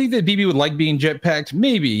 Do I think that BB would like being jetpacked?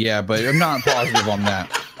 Maybe, yeah, but I'm not positive on that.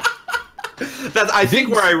 I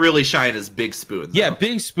think where I really shine is Big Spoon. Though. Yeah,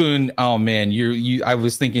 Big Spoon. Oh man, I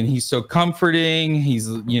was thinking he's so comforting. He's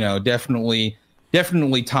definitely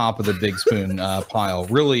top of the Big Spoon pile.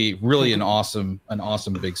 Really an awesome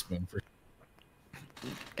Big Spoon for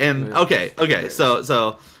sure. And okay,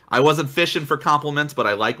 so I wasn't fishing for compliments, but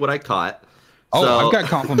I like what I caught. Oh, so, I've got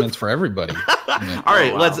compliments for everybody. All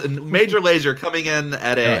right, let's Major Lazer coming in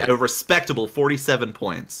at a respectable 47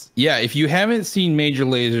 points. Yeah, if you haven't seen Major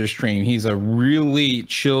Lazer stream, he's a really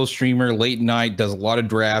chill streamer, late night, does a lot of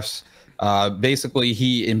drafts. Basically,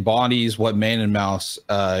 he embodies what Man and Mouse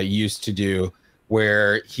used to do,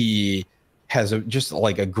 where he has just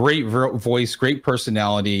like a great voice, great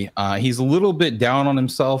personality. He's a little bit down on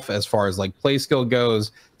himself as far as like play skill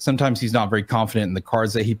goes. Sometimes he's not very confident in the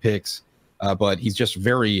cards that he picks. But he's just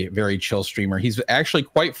very, very chill streamer. He's actually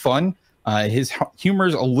quite fun. His humor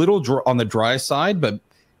is a little on the dry side, but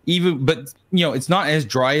it's not as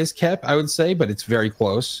dry as Kep, I would say, but it's very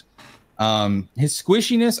close. His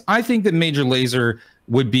squishiness, I think that Major Lazer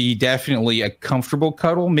would be definitely a comfortable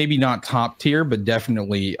cuddle, maybe not top tier, but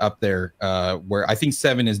definitely up there. Where I think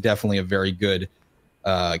 7 is definitely a very good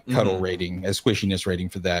cuddle rating, a squishiness rating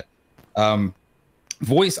for that.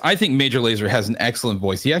 voice, I think Major Lazer has an excellent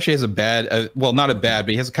voice. He actually has a bad, well, not a bad,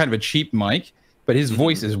 but he has kind of a cheap mic, but his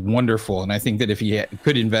voice is wonderful. And I think that if he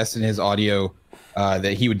could invest in his audio,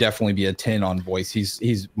 that he would definitely be a 10 on voice.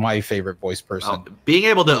 He's my favorite voice person. Being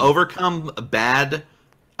able to overcome bad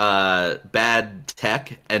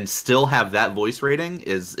tech and still have that voice rating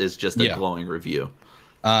is just a glowing review.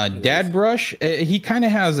 Dad Brush, he kind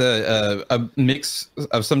of has a mix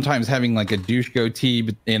of sometimes having like a douche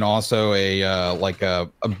goatee and also a like a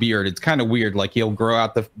beard. It's kind of weird. Like he'll grow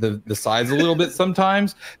out the sides a little bit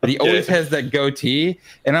sometimes, but he always has that goatee.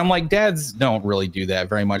 And I'm like, dads don't really do that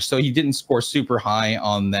very much. So he didn't score super high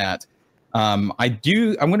on that. I'm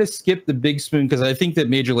going to skip the big spoon because I think that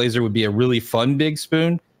Major Lazer would be a really fun big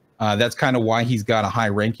spoon. That's kind of why he's got a high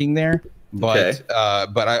ranking there. But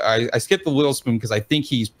I skipped the little spoon because I think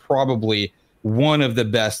he's probably one of the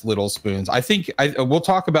best little spoons. I think we'll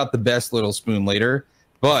talk about the best little spoon later,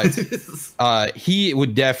 but he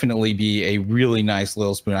would definitely be a really nice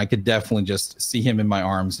little spoon. I could definitely just see him in my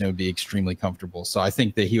arms and it would be extremely comfortable. So I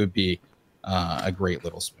think that he would be a great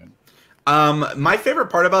little spoon. My favorite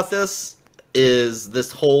part about this is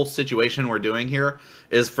this whole situation we're doing here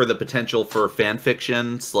is for the potential for fan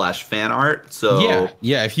fiction / fan art. So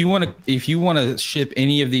yeah. If you want to ship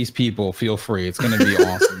any of these people, feel free. It's going to be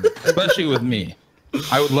awesome, especially with me.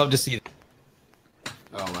 I would love to see that.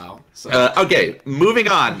 Oh wow. So. Okay, moving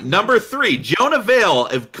on. Number 3, Jonah Vale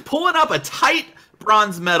pulling up a tight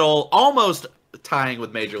bronze medal, almost tying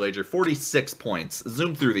with Major Lazer, 46 points.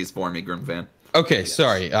 Zoom through these for me, Grimfan. Okay,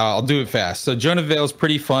 sorry. I'll do it fast. So Jonah Vale's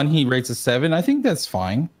pretty fun. He rates a 7. I think that's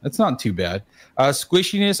fine. That's not too bad.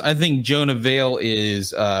 Squishiness, I think Jonah Vale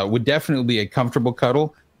is would definitely be a comfortable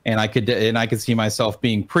cuddle, and I could see myself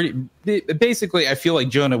being pretty. Basically, I feel like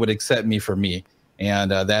Jonah would accept me for me, and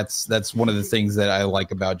that's one of the things that I like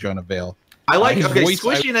about Jonah Vale. I like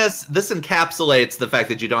squishiness. This encapsulates the fact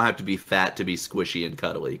that you don't have to be fat to be squishy and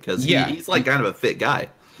cuddly because he's like kind of a fit guy.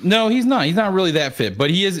 No, he's not. He's not really that fit, but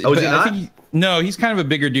he is. Oh, is he not? No, he's kind of a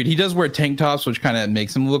bigger dude. He does wear tank tops, which kind of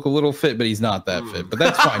makes him look a little fit, but he's not that fit. But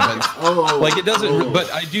that's fine. But, it doesn't.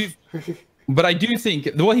 But I do think.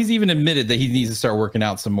 Well, he's even admitted that he needs to start working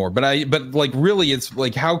out some more. But really, it's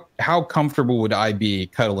like how comfortable would I be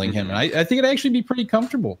cuddling him? And I think it'd actually be pretty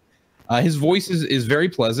comfortable. His voice is very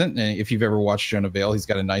pleasant. And if you've ever watched Jonah Vale, he's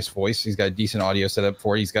got a nice voice. He's got a decent audio setup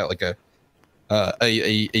for it. He's got like a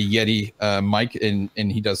Yeti mic,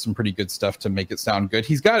 and he does some pretty good stuff to make it sound good.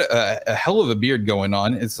 He's got a hell of a beard going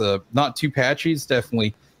on. It's not too patchy. It's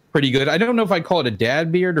definitely pretty good. I don't know if I call it a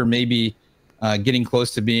dad beard or maybe getting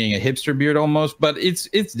close to being a hipster beard almost, but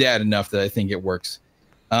it's dad enough that I think it works.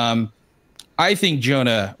 I think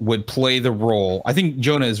Jonah would play the role. I think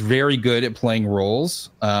Jonah is very good at playing roles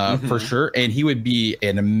for sure, and he would be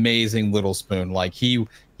an amazing little spoon. Like he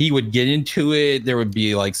would get into it. There would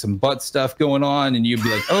be like some butt stuff going on, and you'd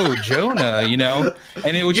be like, "Oh, Jonah,"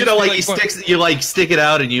 and it would you stick it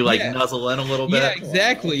out and you nuzzle in a little bit. Yeah,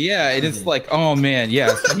 exactly. Yeah, and it's like, oh man,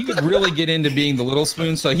 yeah. So he could really get into being the little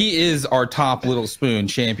spoon. So he is our top little spoon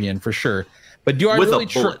champion for sure. But do I really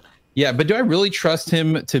trust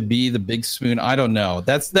him to be the big spoon? I don't know.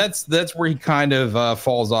 That's where he kind of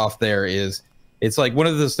falls off. It's like one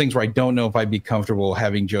of those things where I don't know if I'd be comfortable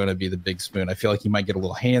having Jonah be the big spoon. I feel like he might get a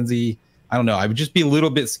little handsy. I don't know. I would just be a little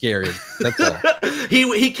bit scared. That's all.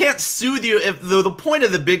 He can't soothe you. If the point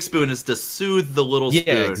of the big spoon is to soothe the little spoon.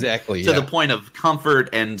 Yeah, exactly. To the point of comfort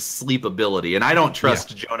and sleepability. And I don't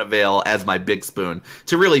trust Jonah Vale as my big spoon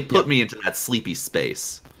to really put me into that sleepy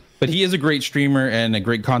space. But he is a great streamer and a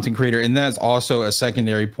great content creator, and that's also a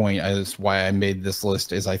secondary point as why I made this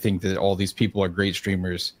list. Is I think that all these people are great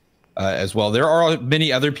streamers as well. There are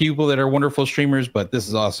many other people that are wonderful streamers, but this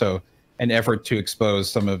is also an effort to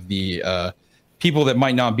expose some of the people that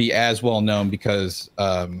might not be as well known because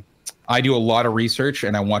I do a lot of research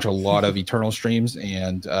and I watch a lot of Eternal streams,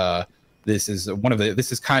 and this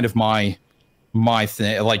is kind of my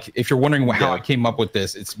thing. Like, if you're wondering how I came up with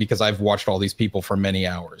this, it's because I've watched all these people for many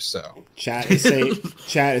hours. So chat is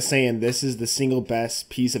saying this is the single best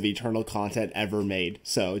piece of Eternal content ever made.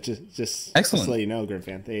 So just excellent. Just to let you know,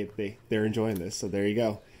 Grimfan, they're enjoying this. So there you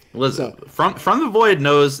go. Listen, From the Void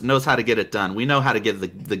knows how to get it done. We know how to get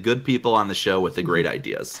the good people on the show with the great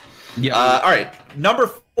ideas. Yeah. All right, number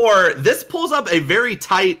 4. This pulls up a very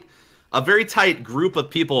tight group of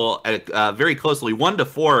people very closely. 1 to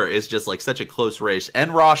 4 is just like such a close race.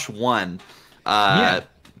 Enrosh 1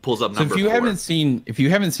 pulls up number 4. If you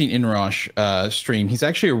haven't seen Enrosh stream, he's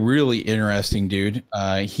actually a really interesting dude.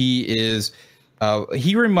 He is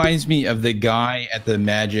He reminds me of the guy at the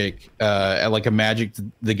Magic, at like a Magic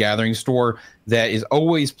the Gathering store that is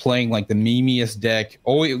always playing like the memeiest deck.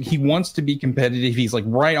 He wants to be competitive. He's like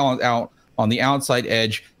right out on the outside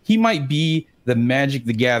edge. He might be the Magic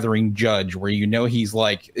the Gathering judge, where he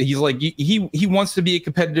wants to be a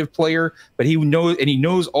competitive player, but he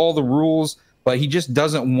knows all the rules, but he just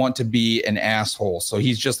doesn't want to be an asshole. So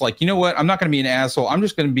he's just like, you know what? I'm not going to be an asshole. I'm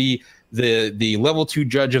just going to be the level 2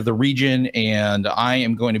 judge of the region, and I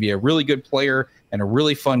am going to be a really good player and a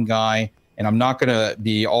really fun guy, and I'm not going to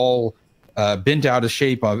be all bent out of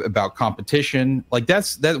shape about competition. Like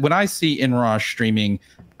that when I see Inrosh streaming,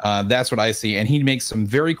 that's what I see, and he makes some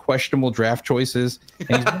very questionable draft choices.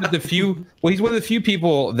 And he's one of the few. Well, he's one of the few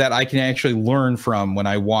people that I can actually learn from when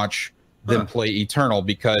I watch them play Eternal,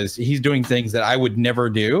 because he's doing things that I would never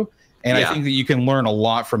do. And I think that you can learn a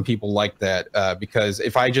lot from people like that, because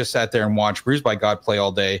if I just sat there and watched Bruised by God play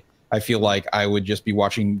all day, I feel like I would just be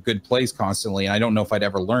watching good plays constantly. And I don't know if I'd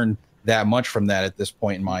ever learn that much from that at this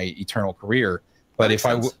point in my Eternal career. But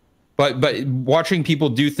but watching people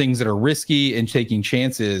do things that are risky and taking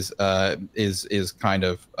chances is kind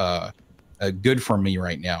of good for me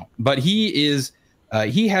right now. But he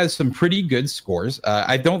has some pretty good scores.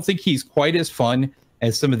 I don't think he's quite as fun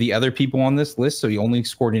as some of the other people on this list, so he only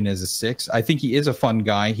scored in as a 6. I think he is a fun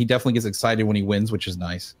guy. He definitely gets excited when he wins, which is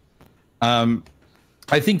nice. I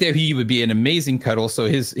think that he would be an amazing cuddle. So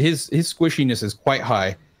his squishiness is quite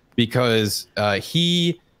high, because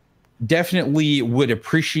he definitely would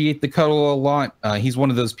appreciate the cuddle a lot. He's one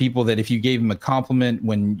of those people that if you gave him a compliment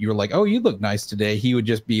when you're like, "Oh, you look nice today," he would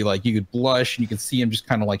just be like, you could blush and you could see him just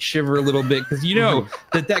kind of like shiver a little bit, because you know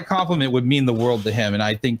that compliment would mean the world to him. And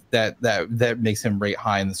I think that makes him rate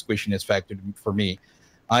high in the squishiness factor for me.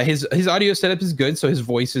 His audio setup is good, so his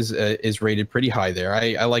voice is rated pretty high there.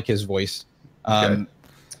 I like his voice. Okay.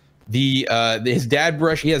 His dad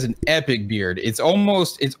brush, he has an epic beard. It's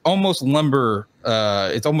almost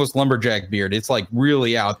lumberjack beard. It's like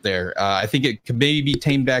really out there. I think it could maybe be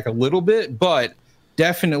tamed back a little bit, but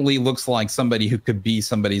definitely looks like somebody who could be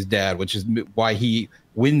somebody's dad, which is why he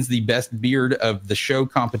wins the best beard of the show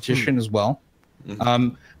competition as well.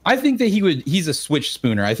 I think that he's a switch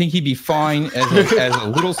spooner. I think he'd be fine as a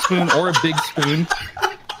little spoon or a big spoon.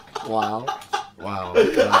 Wow.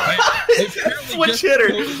 Switch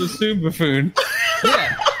hitter. The spoon buffoon.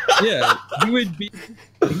 Yeah. He would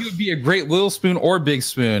be a great little spoon or big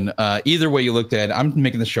spoon. Either way you looked at it. I'm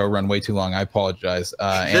making the show run way too long. I apologize.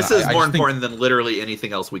 This is more important than literally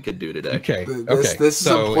anything else we could do today. Okay. This is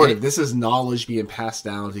important. This is knowledge being passed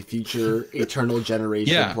down to future Eternal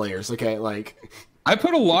Generation players. Okay, like I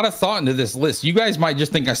put a lot of thought into this list. You guys might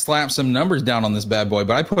just think I slapped some numbers down on this bad boy,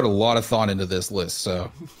 but I put a lot of thought into this list.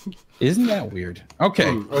 So isn't that weird?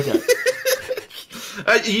 Okay. Okay.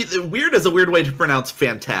 Weird is a weird way to pronounce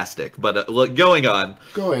fantastic, but look, going on.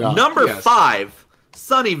 Number 5,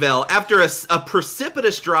 Sunnyvale. After a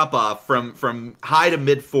precipitous drop off from high to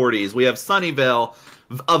mid 40s, we have Sunnyvale,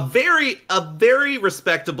 a very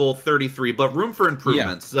respectable 33, but room for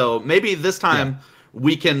improvement. So maybe this time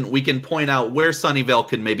we can point out where Sunnyvale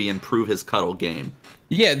could maybe improve his cuddle game.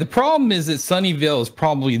 Yeah, the problem is that Sunnyvale is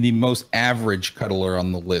probably the most average cuddler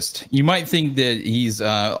on the list. You might think that he's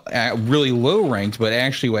really low ranked, but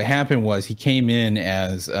actually what happened was he came in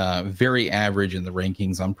as very average in the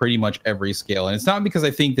rankings on pretty much every scale. And it's not because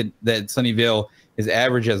I think that Sunnyvale is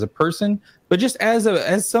average as a person, but just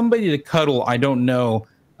as somebody to cuddle, I don't know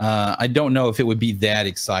if it would be that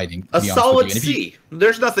exciting. A solid C.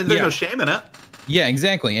 There's no shame in it. Yeah,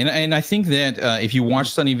 exactly. And I think that if you watch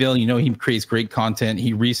Sunnyvale, you know he creates great content.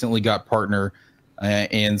 He recently got partner,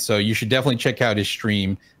 and so you should definitely check out his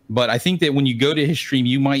stream. But I think that when you go to his stream,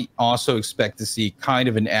 you might also expect to see kind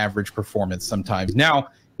of an average performance sometimes. Now,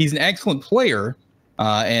 he's an excellent player,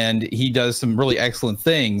 and he does some really excellent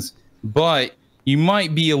things, but you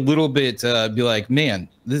might be a little bit be like, man,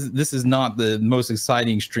 this is not the most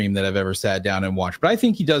exciting stream that I've ever sat down and watched. But I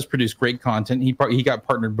think he does produce great content. He got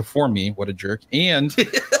partnered before me. What a jerk! And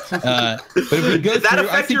but if we go did that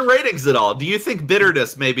affect your ratings at all? Do you think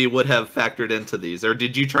bitterness maybe would have factored into these, or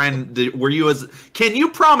did you try and Can you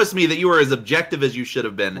promise me that you were as objective as you should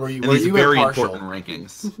have been in these very important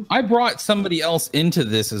rankings? I brought somebody else into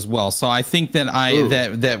this as well, so I think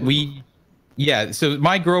that we. Yeah, so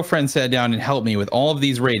my girlfriend sat down and helped me with all of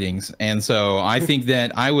these ratings, and so I think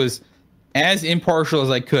that I was as impartial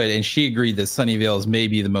as I could, and she agreed that Sunnyvale is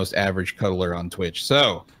maybe the most average cuddler on Twitch.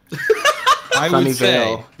 So I would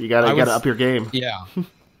say you gotta up your game.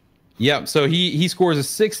 Yeah, so he scores a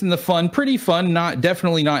 6 in the fun, pretty fun,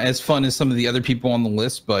 definitely not as fun as some of the other people on the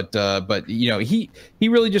list, but you know, he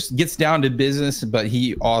really just gets down to business, but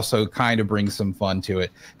he also kind of brings some fun to it.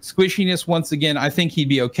 Squishiness, once again, I think he'd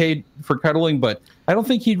be okay for cuddling, but I don't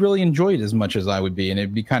think he'd really enjoy it as much as I would be, and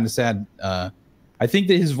it'd be kind of sad. I think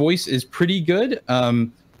that his voice is pretty good.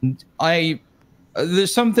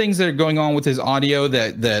 There's some things that are going on with his audio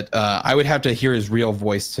that I would have to hear his real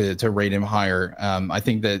voice to rate him higher. I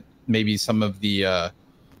think that maybe some of the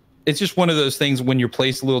it's just one of those things when you're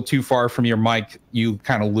placed a little too far from your mic, you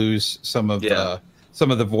kind of lose some of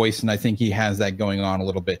the voice, and I think he has that going on a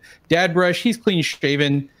little bit. Dad Brush, he's clean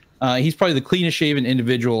shaven. He's probably the cleanest shaven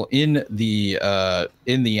individual in the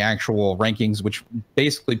actual rankings, which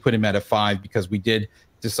basically put him at a 5 because we did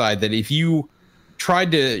decide that if you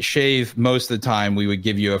tried to shave most of the time, we would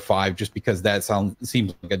give you a 5 just because that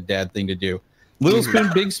seems like a dad thing to do. Little spoon,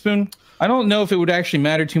 big spoon. I don't know if it would actually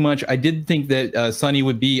matter too much. I did think that Sonny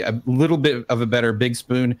would be a little bit of a better big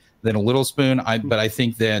spoon than a little spoon. But I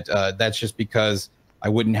think that that's just because I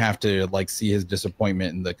wouldn't have to like see his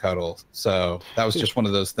disappointment in the cuddle. So that was just one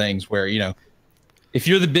of those things where, you know, if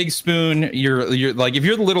you're the big spoon, you're like, if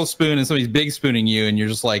you're the little spoon and somebody's big spooning you and you're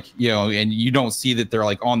just like, you know, and you don't see that they're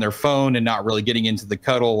like on their phone and not really getting into the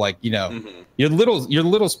cuddle, like, you know, you're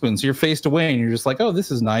little spoon. So you're faced away and you're just like, oh, this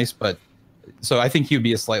is nice. But so I think he'd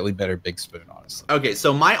be a slightly better big spoon, honestly. Okay,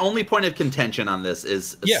 so my only point of contention on this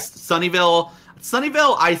is Sunnyvale.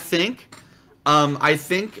 Sunnyvale, I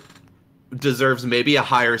think deserves maybe a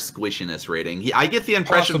higher squishiness rating. I get the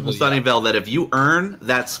impression from Sunnyvale that if you earn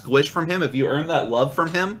that squish from him, if you earn that love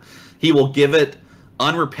from him, he will give it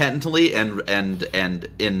unrepentantly and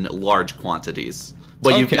in large quantities.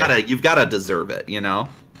 But you've gotta deserve it, you know?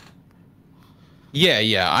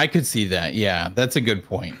 Yeah, I could see that. Yeah, that's a good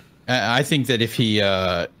point. I think that if he,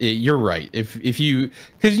 you're right. If you,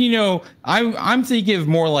 because you know, I'm thinking of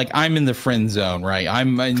more like I'm in the friend zone, right?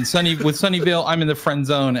 I'm in with Sunnyvale. I'm in the friend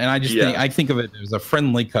zone, and I think of it as a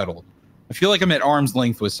friendly cuddle. I feel like I'm at arm's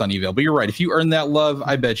length with Sunnyvale. But you're right. If you earn that love,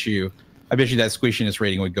 I bet you that squishiness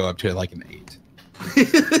rating would go up to like an 8.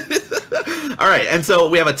 All right, and so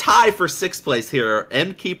we have a tie for 6th place here.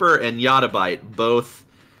 Endkeeper and Yottabyte both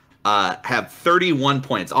have 31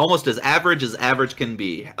 points, almost as average can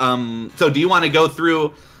be. So do you want to go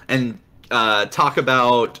through and talk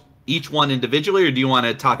about each one individually, or do you want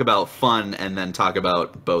to talk about fun and then talk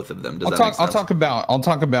about both of them? I'll talk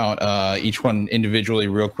about each one individually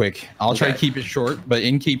real quick. I'll try to keep it short, but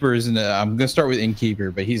Innkeeper is I'm gonna start with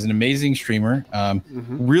Innkeeper, but he's an amazing streamer,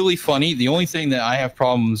 really funny. The only thing that I have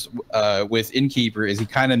problems with Innkeeper is he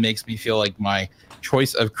kind of makes me feel like my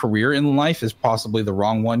choice of career in life is possibly the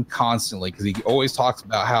wrong one constantly, because he always talks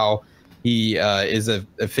about how he is a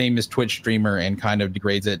famous Twitch streamer and kind of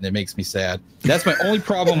degrades it, and it makes me sad. That's my only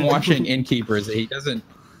problem watching Innkeeper, is that he doesn't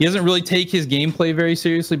really take his gameplay very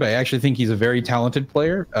seriously, but I actually think he's a very talented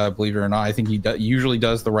player, believe it or not. I think he usually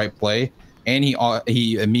does the right play, and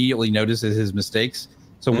he immediately notices his mistakes.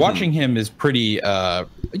 So watching him is pretty,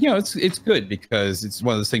 you know, it's good, because it's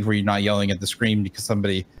one of those things where you're not yelling at the screen because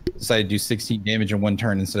somebody decided to do 16 damage in one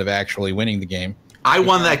turn instead of actually winning the game. I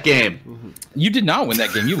won that game. You did not win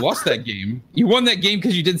that game. You lost that game. You won that game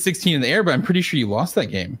because you did 16 in the air, but I'm pretty sure you lost that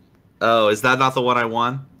game. Oh, is that not the one I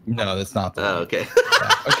won? No, that's not the one. Okay.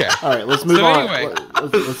 Yeah, okay. All right, let's move on. Anyway.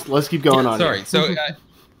 Let's keep going on. Sorry. So,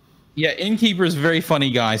 yeah, Innkeeper is a very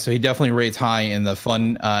funny guy, so he definitely rates high in the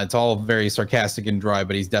fun. It's all very sarcastic and dry,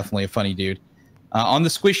 but he's definitely a funny dude. On the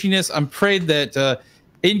squishiness, I'm afraid that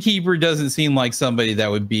Innkeeper doesn't seem like somebody that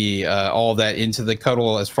would be all that into the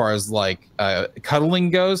cuddle as far as like cuddling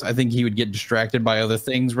goes. I think he would get distracted by other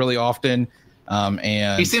things really often.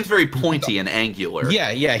 And he seems very pointy and angular.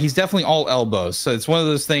 Yeah, he's definitely all elbows. So it's one of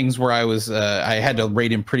those things where I had to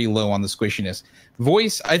rate him pretty low on the squishiness.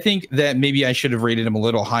 Voice, I think that maybe I should have rated him a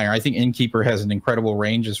little higher. I think Innkeeper has an incredible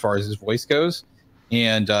range as far as his voice goes,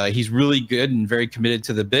 and he's really good and very committed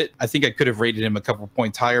to the bit. I think I could have rated him a couple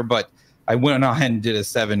points higher, but I went ahead and did a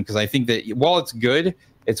 7 because I think that while it's good,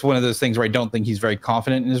 it's one of those things where I don't think he's very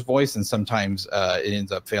confident in his voice, and sometimes it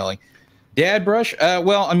ends up failing. Dad Brush,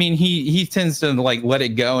 well, I mean, he tends to like let it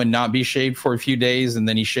go and not be shaved for a few days, and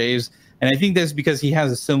then he shaves. And I think that's because he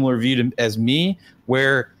has a similar view as me,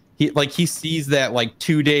 where he sees that like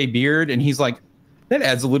 2-day beard, and he's like, that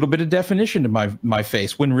adds a little bit of definition to my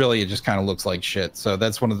face, when really it just kind of looks like shit. So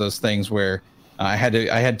that's one of those things where I had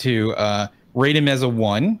to rate him as a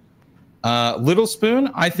 1. Little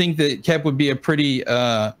Spoon, I think that Kep would be a pretty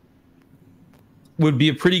good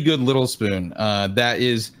Little Spoon. That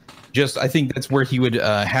is just, I think that's where he would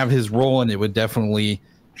have his role, and it would definitely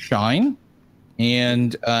shine.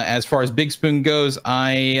 And as far as Big Spoon goes,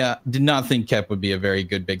 I did not think Kep would be a very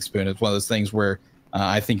good Big Spoon. It's one of those things where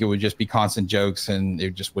I think it would just be constant jokes, and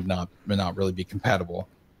it just would not really be compatible.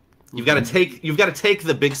 You've got to take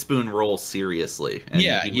the Big Spoon role seriously.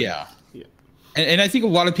 Yeah. And I think a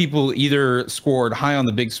lot of people either scored high on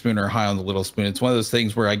the Big Spoon or high on the Little Spoon. It's one of those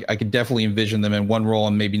things where I could definitely envision them in one role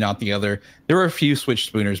and maybe not the other. There were a few Switch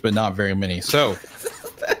Spooners, but not very many. So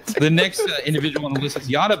the next individual on the list is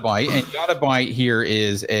Yottabyte, and Yottabyte here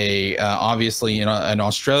is obviously an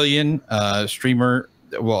Australian streamer,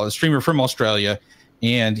 a streamer from Australia,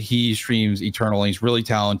 and he streams Eternal. He's really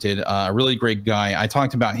talented, a really great guy. I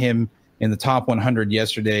talked about him in the top 100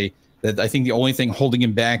 yesterday. That I think the only thing holding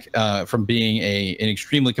him back from being an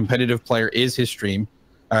extremely competitive player is his stream,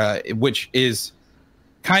 which is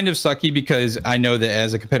kind of sucky because I know that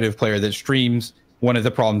as a competitive player that streams, one of the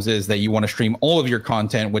problems is that you want to stream all of your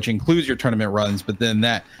content, which includes your tournament runs, but then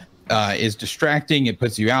that is distracting. It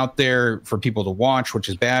puts you out there for people to watch, which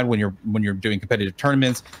is bad when you're doing competitive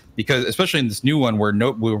tournaments, because especially in this new one where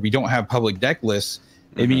we don't have public deck lists.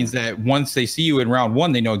 It means that once they see you in round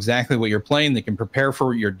one, they know exactly what you're playing. They can prepare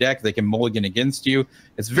for your deck. They can mulligan against you.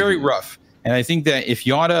 It's very rough. And I think that if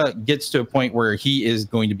Yotta gets to a point where he is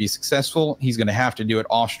going to be successful, he's going to have to do it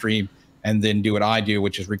off stream and then do what I do,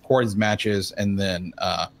 which is record his matches and then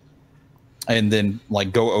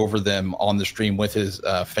like go over them on the stream with his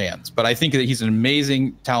fans. But I think that he's an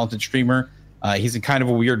amazing, talented streamer. He's in kind of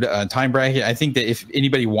a weird time bracket. I think that if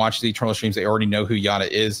anybody watched the Eternal streams, they already know who Yotta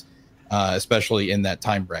is. Especially in that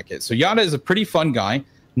time bracket. So Yotta is a pretty fun guy,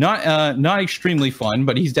 not extremely fun,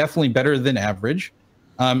 but he's definitely better than average.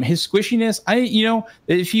 His squishiness,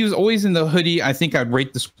 if he was always in the hoodie, I think I'd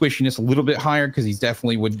rate the squishiness a little bit higher because he's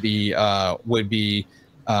definitely would be a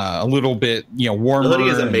little bit warmer. The hoodie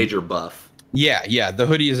is a major buff. Yeah, the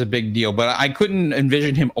hoodie is a big deal, but I couldn't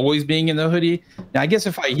envision him always being in the hoodie. Now I guess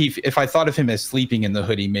if I thought of him as sleeping in the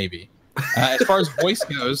hoodie, maybe. As far as voice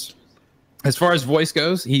goes.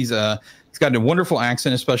 He's got a wonderful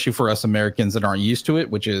accent, especially for us Americans that aren't used to it,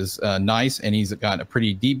 which is nice. And he's got a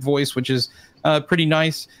pretty deep voice, which is pretty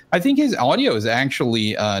nice. I think his audio is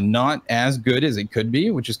actually not as good as it could be,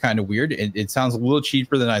 which is kind of weird. It sounds a little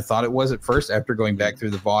cheaper than I thought it was at first after going back through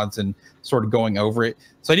the VODs and sort of going over it.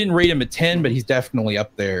 So I didn't rate him a 10, but he's definitely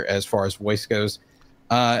up there as far as voice goes.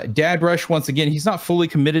 Dad Rush, once again, he's not fully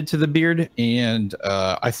committed to the beard. And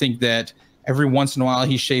I think that every once in a while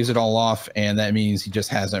he shaves it all off, and that means he just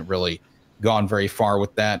hasn't really gone very far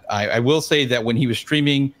with that. I will say that when he was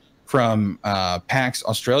streaming from PAX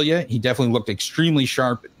Australia, he definitely looked extremely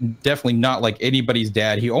sharp, definitely not like anybody's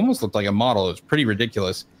dad. He almost looked like a model. It was pretty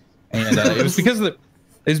ridiculous. And it was because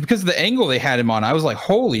of the angle they had him on. I was like,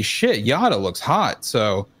 holy shit, Yotta looks hot.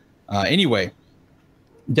 So anyway,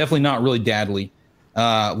 definitely not really dadly.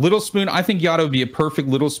 Little Spoon, I think Yotta would be a perfect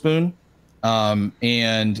Little Spoon.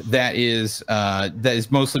 And that is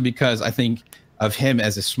mostly because I think of him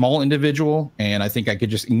as a small individual, and I think I could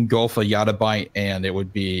just engulf a Yottabyte and it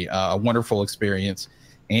would be a wonderful experience.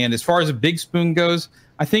 And as far as a Big Spoon goes,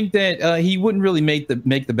 I think that he wouldn't really make the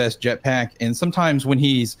best jetpack, and sometimes when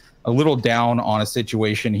he's a little down on a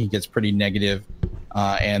situation, he gets pretty negative,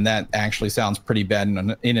 and that actually sounds pretty bad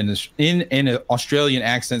in an Australian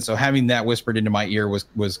accent. So having that whispered into my ear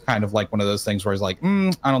was kind of like one of those things where I was like,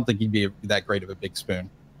 I don't think he'd be that great of a Big Spoon.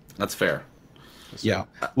 That's fair. Yeah,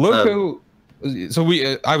 Loco. So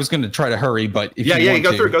I was going to try to hurry, but if you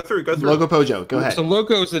go through. Loco Pojo, go ahead. So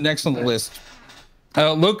Loco is the next on the list.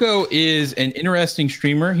 Loco is an interesting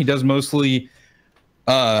streamer. He does mostly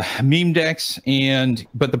meme decks,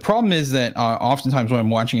 but the problem is that oftentimes when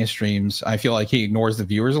I'm watching his streams, I feel like he ignores the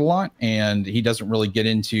viewers a lot, and he doesn't really get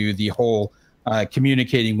into the whole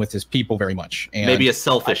communicating with his people very much. And maybe a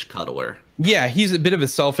selfish cuddler. Yeah, he's a bit of a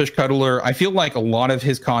selfish cuddler. I feel like a lot of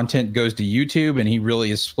his content goes to YouTube, and he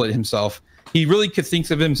really has split himself. He really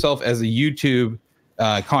thinks of himself as a YouTube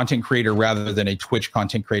content creator rather than a Twitch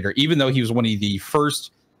content creator, even though he was one of the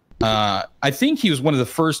first. I think he was one of the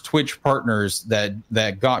first Twitch partners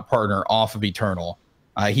that got partner off of Eternal.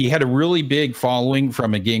 He had a really big following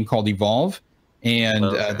from a game called Evolve, and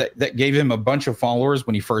that gave him a bunch of followers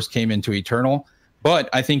when he first came into Eternal. But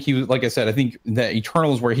I think he was, like I said, I think that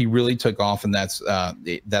Eternal is where he really took off, and that's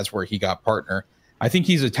where he got partner. I think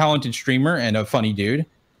he's a talented streamer and a funny dude.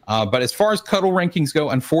 But as far as cuddle rankings go,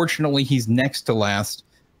 unfortunately, he's next to last.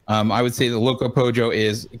 I would say the Loco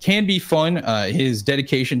Pojo can be fun. His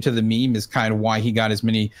dedication to the meme is kind of why he got as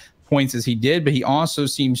many points as he did. But he also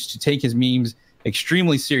seems to take his memes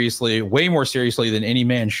extremely seriously, way more seriously than any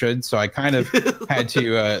man should. So I kind of had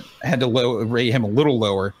to rate him a little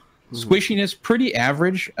lower. Squishiness, pretty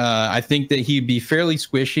average. I think that he'd be fairly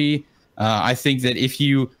squishy. I think that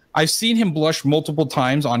I've seen him blush multiple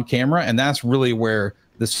times on camera, and that's really where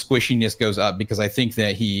the squishiness goes up, because I think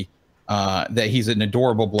that he's an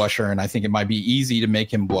adorable blusher, and I think it might be easy to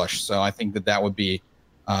make him blush. So I think that would be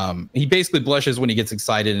he basically blushes when he gets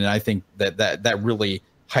excited, and I think that really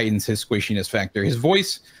heightens his squishiness factor. His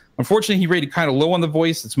voice, unfortunately, he rated kind of low on the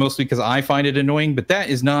voice. It's mostly because I find it annoying, but that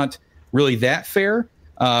is not really that fair.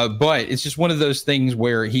 But it's just one of those things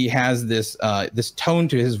where he has this tone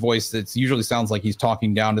to his voice that usually sounds like he's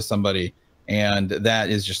talking down to somebody, and that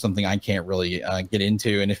is just something I can't really get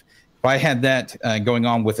into. And if I had that going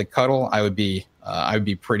on with a cuddle, I would be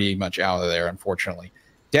pretty much out of there, unfortunately.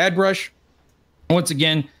 Dad Brush, once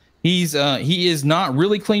again, he is not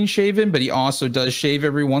really clean shaven, but he also does shave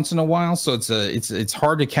every once in a while, so it's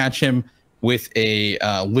hard to catch him with a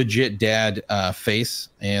legit dad face,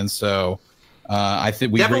 and so I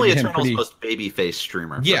think we definitely Eternal's most baby face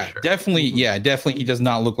streamer. Yeah, for sure. definitely. Yeah, definitely. He does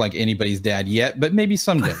not look like anybody's dad yet, but maybe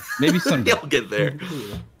someday. Maybe someday he'll get there.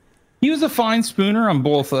 He was a fine spooner on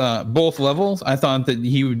both levels. I thought that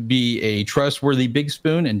he would be a trustworthy big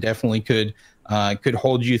spoon and definitely could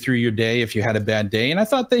hold you through your day if you had a bad day. And I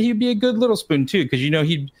thought that he'd be a good little spoon too, because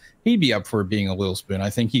he'd be up for being a little spoon. I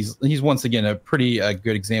think he's once again a pretty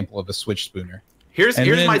good example of a switch spooner. Here's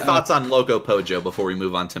my thoughts on Loco Pojo before we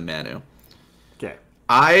move on to Manu. Okay.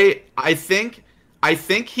 I think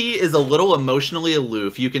he is a little emotionally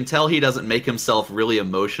aloof. You can tell he doesn't make himself really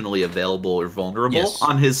emotionally available or vulnerable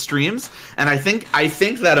on his streams. And I think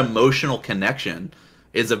that emotional connection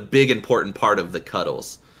is a big important part of the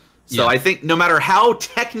cuddles. So I think no matter how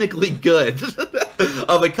technically good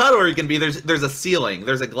of a cuddler he can be, there's a ceiling.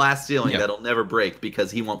 There's a glass ceiling that'll never break because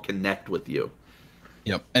he won't connect with you.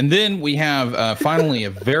 Yep. And then we have finally a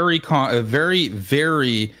very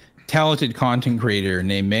talented content creator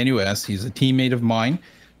named Manu S. He's a teammate of mine.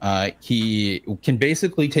 He can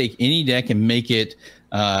basically take any deck and make it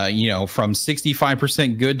from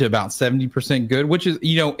 65% good to about 70% good, which is,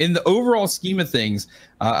 in the overall scheme of things,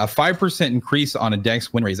 a 5% increase on a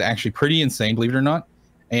deck's win rate is actually pretty insane, believe it or not.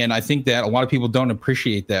 And I think that a lot of people don't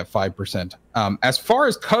appreciate that 5%. As far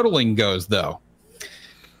as cuddling goes, though,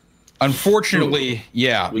 unfortunately, we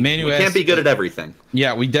can't be good at everything.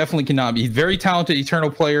 Yeah, we definitely cannot be. He's a very talented Eternal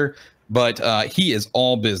player, but he is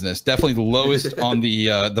all business. Definitely the lowest on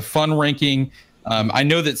the fun ranking. I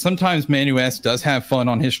know that sometimes Manu S does have fun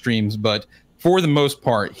on his streams, but for the most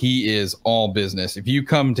part, he is all business. If you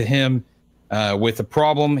come to him with a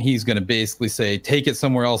problem, he's going to basically say, "Take it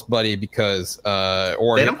somewhere else, buddy," because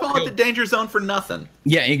or they don't call it the danger zone for nothing.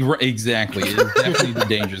 Yeah, exactly. It is definitely the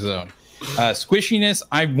danger zone. Squishiness,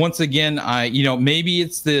 maybe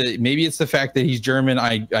it's the fact that he's German.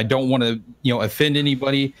 I don't want to offend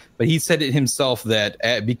anybody, but he said it himself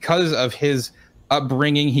that because of his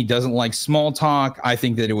upbringing, he doesn't like small talk. I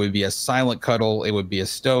think that it would be a silent cuddle, it would be a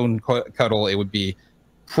stone cuddle, it would be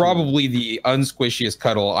probably the unsquishiest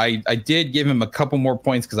cuddle. I did give him a couple more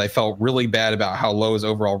points because I felt really bad about how low his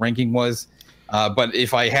overall ranking was, but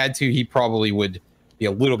if I had to, he probably would be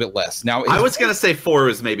a little bit less. Now, I was gonna say 4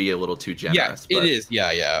 is maybe a little too generous. Yeah, it is.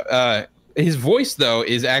 Yeah. His voice though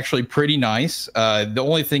is actually pretty nice. The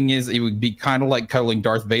only thing is, it would be kind of like cuddling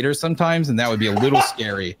Darth Vader sometimes, and that would be a little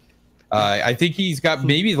scary. I think he's got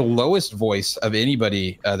maybe the lowest voice of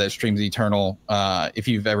anybody that streams Eternal. If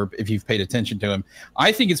you've paid attention to him,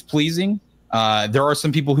 I think it's pleasing. There are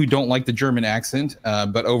some people who don't like the German accent,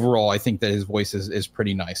 but overall, I think that his voice is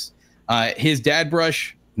pretty nice. His dad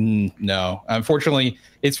brush. No, unfortunately,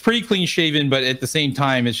 it's pretty clean shaven, but at the same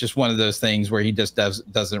time, it's just one of those things where he just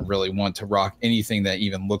doesn't really want to rock anything that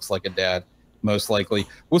even looks like a dad, most likely.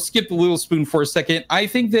 We'll skip the little spoon for a second. I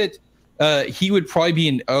think that he would probably be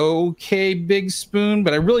an okay big spoon,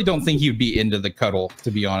 but I really don't think he would be into the cuddle, to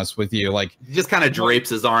be honest with you. Like, he just kind of drapes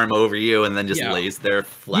his arm over you and then just lays there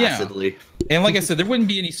flaccidly. Yeah. And like I said, there wouldn't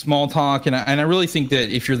be any small talk, and I really think that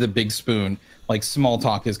if you're the big spoon, like, small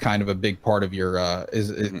talk is kind of a big part of your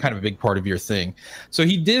kind of a big part of your thing. So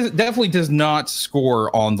he definitely does not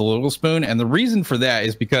score on the little spoon, and the reason for that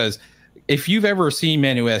is because if you've ever seen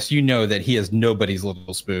Manu S, you know that he is nobody's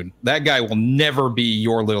little spoon. That guy will never be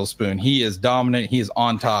your little spoon. He is dominant. He is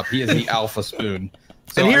on top. He is the alpha spoon.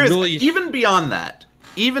 So and here's even beyond that,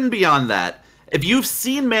 if you've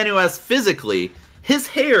seen Manu S physically, his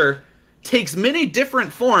hair takes many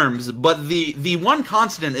different forms, but the one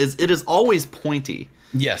constant is it is always pointy.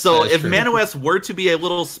 Yes. So if Manu S were to be a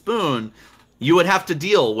little spoon, you would have to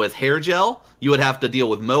deal with hair gel. You would have to deal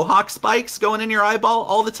with mohawk spikes going in your eyeball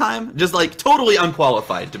all the time. Just like totally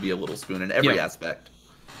unqualified to be a little spoon in every aspect.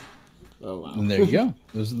 Oh wow! And there you go.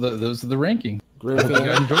 Those are the ranking.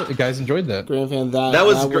 Grimfan, you guys enjoyed that. Grimfan,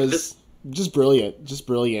 just brilliant, just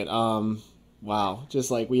brilliant. Wow,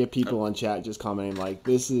 just like we have people on chat just commenting like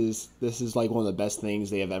this is like one of the best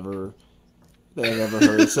things they have ever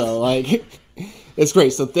heard. So like, it's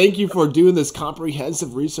great. So thank you for doing this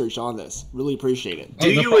comprehensive research on this. Really appreciate it.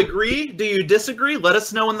 Do you agree? Do you disagree? Let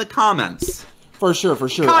us know in the comments. For sure.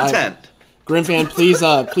 Content. Grimfan,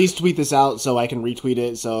 please tweet this out so I can retweet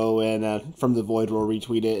it. So and from the void we'll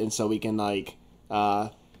retweet it, and so we can like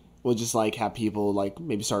we'll just like have people like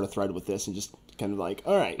maybe start a thread with this and just kind of like,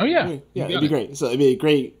 all right, it'd be great. So it'd be a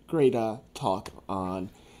great talk on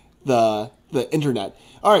the internet.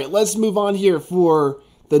 All right, let's move on here for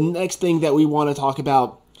the next thing that we want to talk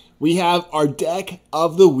about. We have our deck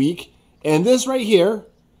of the week, and this right here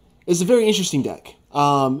is a very interesting deck.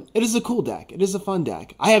 It is a cool deck. It is a fun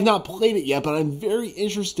deck. I have not played it yet, but I'm very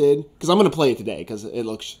interested because I'm going to play it today because it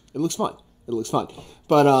looks fun. It looks fun.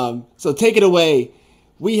 But so take it away.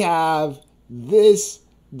 We have this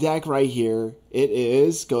deck right here. It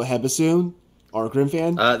is, go ahead, Bassoon or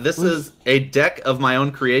Grimfan. This is a deck of my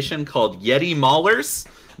own creation called Yeti Maulers.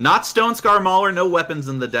 Not Stone Scar Mauler, no weapons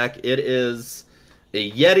in the deck. It is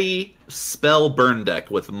a Yeti spell burn deck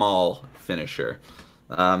with Maul finisher.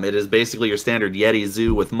 It is basically your standard Yeti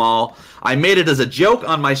Zoo with Maul. I made it as a joke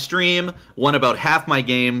on my stream, won about half my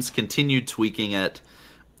games, continued tweaking it,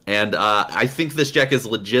 and I think this deck is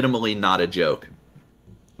legitimately not a joke.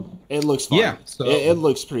 It looks fun. Yeah, so it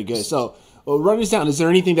looks pretty good. So, run this down. Is there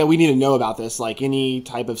anything that we need to know about this? Like any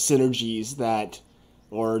type of synergies that,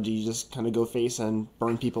 or do you just kind of go face and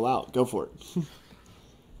burn people out? Go for it.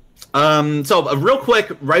 So real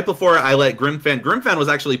quick, right before I let Grimfan was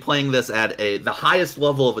actually playing this at the highest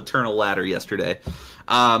level of Eternal Ladder yesterday.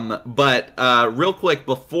 But real quick,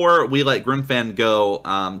 before we let Grimfan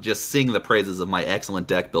go, just sing the praises of my excellent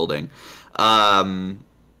deck building.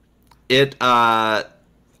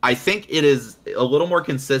 I think it is a little more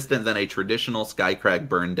consistent than a traditional Skycrag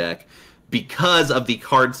burn deck because of the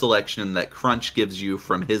card selection that Crunch gives you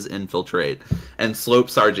from his Infiltrate and Slope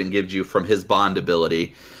Sergeant gives you from his Bond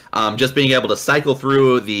ability. Just being able to cycle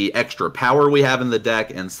through the extra power we have in the deck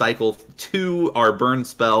and cycle to our burn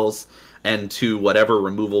spells and to whatever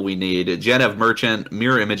removal we need. Genev Merchant,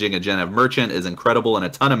 mirror imaging a Genev Merchant is incredible in a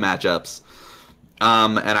ton of matchups.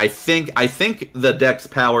 And I think the deck's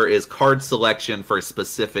power is card selection for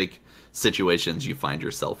specific situations you find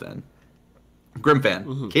yourself in.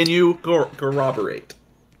 Grimfan, can you corroborate?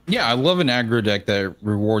 Yeah, I love an aggro deck that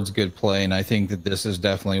rewards good play, and I think that this is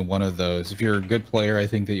definitely one of those. If you're a good player, I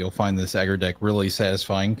think that you'll find this aggro deck really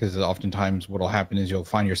satisfying, because oftentimes what will happen is you'll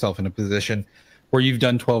find yourself in a position where you've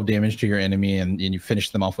done 12 damage to your enemy and you finish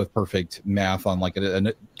them off with perfect math on like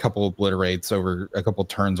a couple obliterates over a couple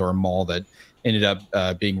turns or a maul that ended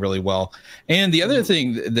up being really well. And the other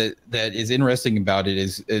thing that is interesting about it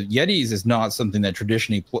is Yetis is not something that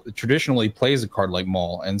traditionally plays a card like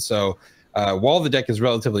Maul. And so while the deck is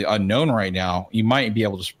relatively unknown right now, you might be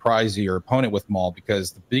able to surprise your opponent with Maul,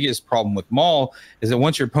 because the biggest problem with Maul is that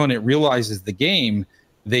once your opponent realizes the game,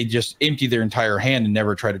 they just empty their entire hand and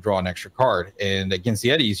never try to draw an extra card. And against the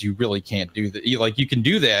Yetis, you really can't do that. Like, you can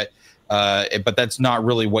do that, but that's not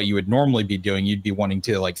really what you would normally be doing. You'd be wanting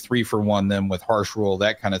to like 3-for-1 them with Harsh Rule,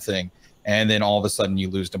 that kind of thing. And then all of a sudden you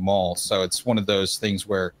lose to Maul. So it's one of those things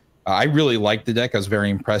where I really liked the deck. I was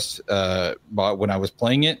very impressed when I was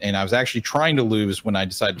playing it. And I was actually trying to lose when I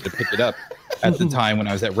decided to pick it up at the time when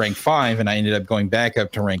I was at rank 5, and I ended up going back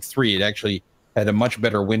up to rank 3. It actually had a much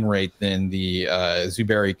better win rate than the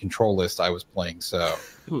Zuberi control list I was playing. So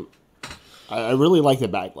I really like the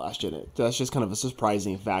backlash in it. That's just kind of a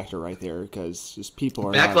surprising factor right there, because just people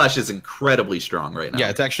are backlash is incredibly strong right now. Yeah,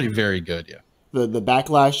 it's actually very good. Yeah, the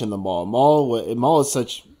backlash and the Maul is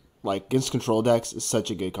such, like, against control decks is such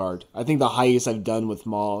a good card. I think the highest I've done with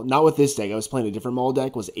Maul, not with this deck, I was playing a different Maul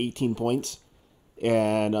deck, was 18 points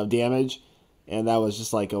and of damage, and that was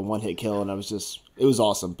just like a one-hit kill, and it was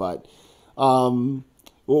awesome. But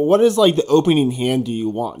what is like the opening hand do you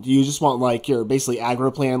want? Do you just want like your basically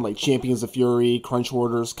aggro plan, like Champions of Fury, Crunch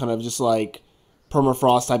Orders, kind of just like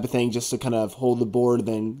Permafrost type of thing, just to kind of hold the board,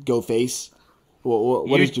 then go face?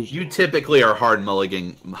 You typically are hard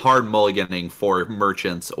mulliganing for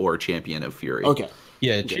Merchants or Champion of Fury. Okay.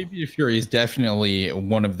 Yeah, Champion of Fury is definitely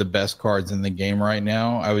one of the best cards in the game right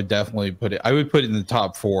now. I would definitely put it in the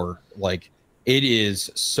top 4. Like, it is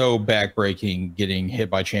so backbreaking getting hit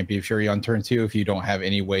by Champion of Fury on turn 2 if you don't have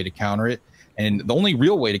any way to counter it. And the only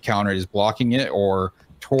real way to counter it is blocking it or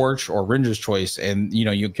Torch or Ranger's Choice. And,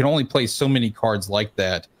 you can only play so many cards like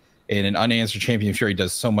that. And an unanswered Champion of Fury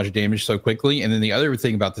does so much damage so quickly. And then the other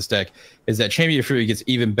thing about this deck is that Champion of Fury gets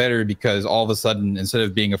even better, because all of a sudden, instead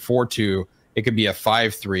of being a 4-2, it could be a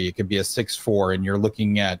 5-3, it could be a 6-4, and you're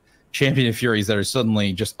looking at Champion of Furies that are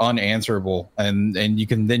suddenly just unanswerable, and you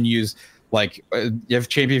can then use like if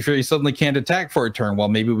Champion Fury suddenly can't attack for a turn, well,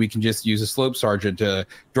 maybe we can just use a Slope Sergeant to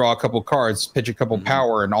draw a couple cards, pitch a couple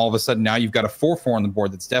power, and all of a sudden now you've got a 4/4 on the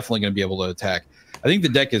board that's definitely going to be able to attack. I think the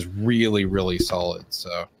deck is really, really solid.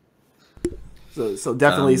 So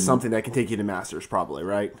definitely something that can take you to Masters, probably,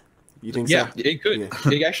 right? You think so? Yeah, it could. Yeah.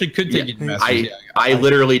 It actually could take you to Masters. I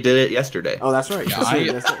literally did it yesterday. Oh, that's right. Yeah,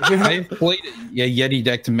 I played a Yeti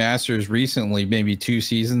deck to Masters recently, maybe 2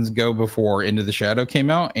 seasons ago before Into the Shadow came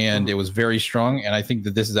out, and it was very strong, and I think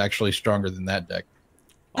that this is actually stronger than that deck.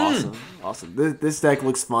 Awesome. This deck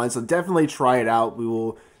looks fun, so definitely try it out. We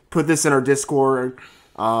will put this in our Discord.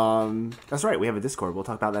 That's right, we have a Discord. We'll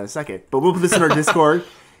talk about that in a second. But we'll put this in our Discord,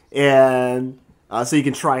 and so you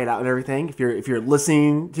can try it out and everything. If you're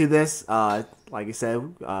listening to this, like I said,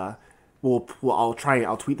 I'll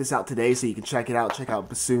tweet this out today so you can check it out. Check out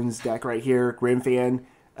Bassoon's deck right here. Grimfan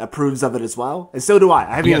approves of it as well, and so do I.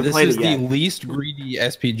 I haven't even played it yet. This is the least greedy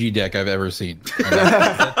SPG deck I've ever seen.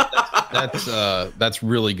 That's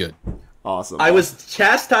really good. Awesome. I was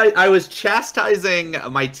chastising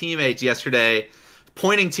my teammates yesterday,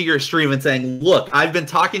 pointing to your stream and saying, look, I've been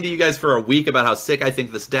talking to you guys for a week about how sick I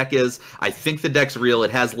think this deck is. I think the deck's real.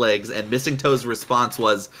 It has legs. And Missing Toe's response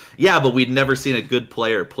was, yeah, but we'd never seen a good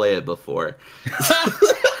player play it before.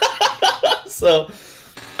 So,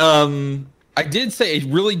 I did say it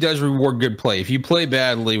really does reward good play. If you play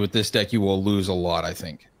badly with this deck, you will lose a lot, I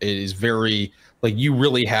think. It is very... Like, you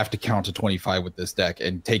really have to count to 25 with this deck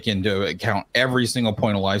and take into account every single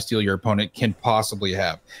point of lifesteal your opponent can possibly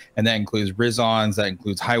have. And that includes Rizons, that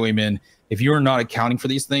includes Highwaymen. If you are not accounting for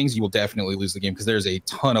these things, you will definitely lose the game because there's a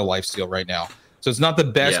ton of lifesteal right now. So it's not the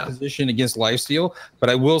best position against lifesteal, but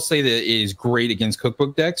I will say that it is great against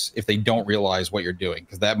cookbook decks if they don't realize what you're doing,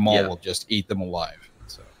 because that maul will just eat them alive.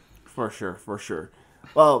 So. For sure.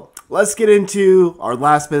 Well, let's get into our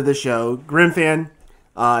last bit of the show. Grimfan,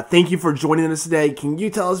 thank you for joining us today. Can you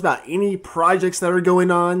tell us about any projects that are going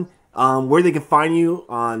on, where they can find you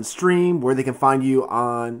on stream, where they can find you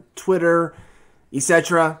on Twitter,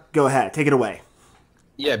 etc.? Go ahead. Take it away.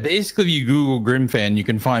 Yeah, basically, if you Google Grimfan, you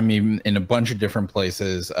can find me in a bunch of different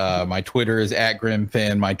places. My Twitter is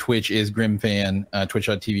 @Grimfan. My Twitch is Grimfan,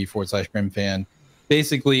 twitch.tv/Grimfan.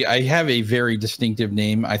 Basically, I have a very distinctive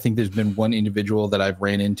name. I think there's been one individual that I've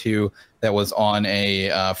ran into that was on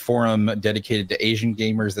a forum dedicated to Asian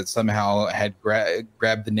gamers that somehow had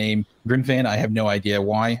grabbed the name Grimfan. I have no idea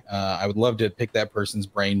why. I would love to pick that person's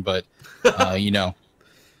brain, but you know.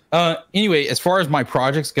 Anyway, as far as my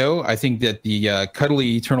projects go, I think that the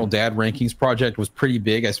Cuddly Eternal Dad Rankings project was pretty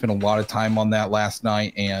big. I spent a lot of time on that last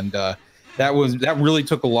night, and that really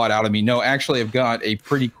took a lot out of me. No, actually, I've got a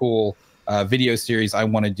pretty cool video series I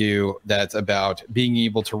want to do that's about being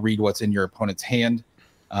able to read what's in your opponent's hand.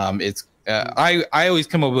 I always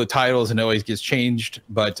come up with titles and it always gets changed,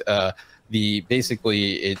 but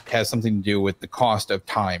basically it has something to do with the cost of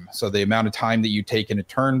time. So the amount of time that you take in a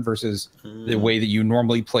turn versus the way that you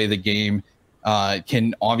normally play the game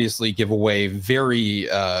can obviously give away very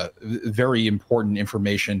important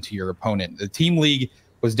information to your opponent. The Team League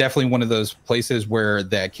was definitely one of those places where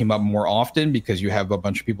that came up more often because you have a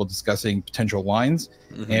bunch of people discussing potential lines.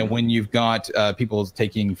 And when you've got people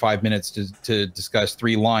taking 5 minutes to discuss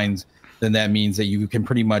 3 lines, then that means that you can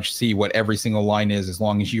pretty much see what every single line is as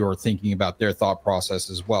long as you are thinking about their thought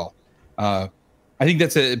process as well. I think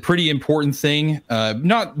that's a pretty important thing.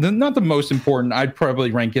 Not the most important. I'd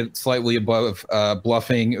probably rank it slightly above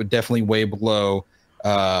bluffing, definitely way below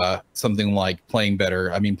something like playing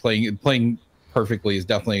better. I mean, playing perfectly is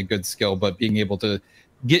definitely a good skill, but being able to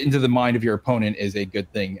get into the mind of your opponent is a good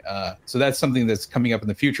thing. So that's something that's coming up in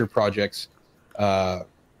the future projects.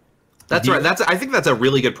 That's right. I think that's a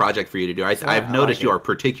really good project for you to do. I've noticed you are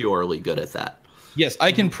particularly good at that. Yes,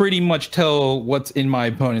 I can pretty much tell what's in my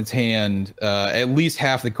opponent's hand, at least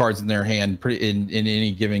half the cards in their hand in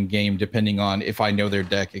any given game, depending on if I know their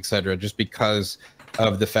deck, etc. Just because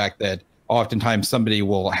of the fact that oftentimes somebody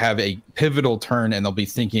will have a pivotal turn and they'll be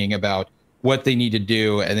thinking about what they need to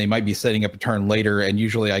do, and they might be setting up a turn later, and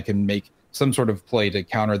usually I can make some sort of play to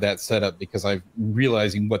counter that setup because I'm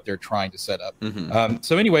realizing what they're trying to set up.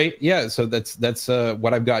 So anyway, yeah, so that's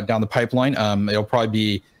what I've got down the pipeline. It'll probably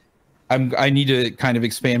be, I need to kind of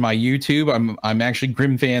expand my YouTube. I'm actually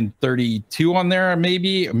Grimfan 32 on there,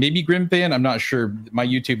 maybe Grimfan. I'm not sure. My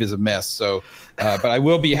YouTube is a mess, so but I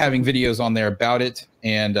will be having videos on there about it,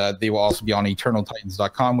 and they will also be on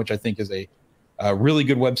eternaltitans.com, which I think is a really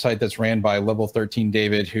good website that's ran by Level 13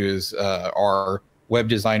 David, who is our web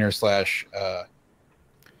designer /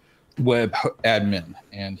 web admin,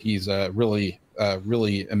 and he's a really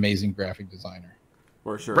amazing graphic designer.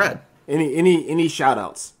 For sure. Brad. Any shout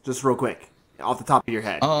outs, just real quick, off the top of your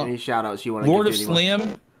head? Any shout outs you want to give to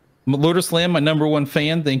anyone? Lord of Slam, my number one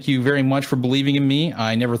fan. Thank you very much for believing in me.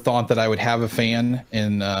 I never thought that I would have a fan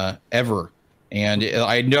in ever. And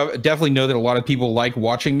I definitely know that a lot of people like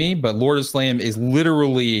watching me, but Lord of Slam is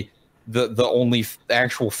literally the only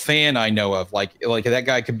actual fan I know of. Like that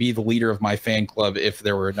guy could be the leader of my fan club if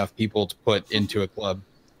there were enough people to put into a club.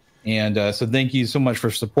 And so thank you so much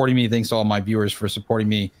for supporting me. Thanks to all my viewers for supporting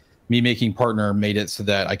me. Me making partner made it so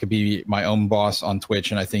that I could be my own boss on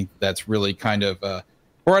Twitch. And I think that's really kind of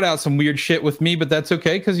brought out some weird shit with me, but that's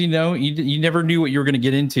okay. Cause you never knew what you were going to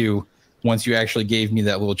get into once you actually gave me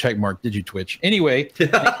that little check mark. Did you, Twitch? Anyway,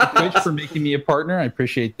 thank you, Twitch, for making me a partner. I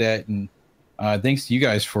appreciate that. And thanks to you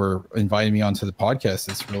guys for inviting me onto the podcast.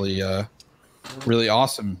 It's really, really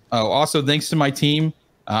awesome. Oh, also thanks to my team.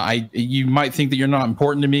 You might think that you're not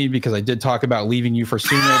important to me because I did talk about leaving you for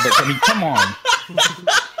Suno, but I mean,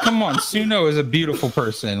 come on, Suno is a beautiful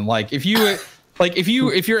person. If you're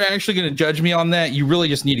actually going to judge me on that, you really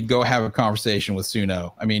just need to go have a conversation with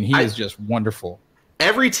Suno. I mean, he is just wonderful.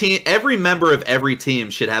 Every member of every team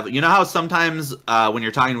should have. You know how sometimes when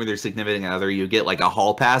you're talking with your significant other, you get like a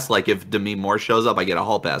hall pass. Like if Demi Moore shows up, I get a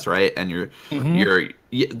hall pass, right? And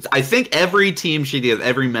I think every team should give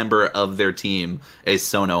every member of their team a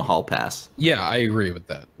Sono hall pass. Yeah, I agree with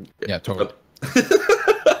that. Yeah, totally.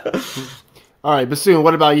 All right, Bassoon,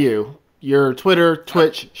 what about you? Your Twitter,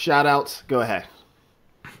 Twitch, shout outs. Go ahead.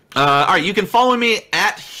 All right, you can follow me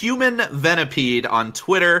at Human Venipede on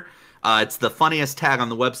Twitter. It's the funniest tag on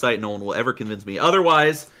the website. No one will ever convince me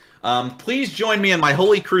otherwise. Please join me in my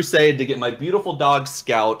holy crusade to get my beautiful dog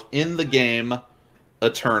Scout in the game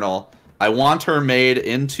Eternal. I want her made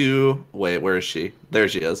into... Wait, where is she? There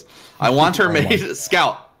she is. I want her made...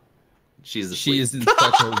 Scout. She's asleep. She is in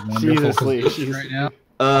such a wonderful position right now.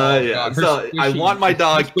 Yeah. So I want my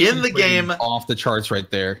dog in the game. Off the charts right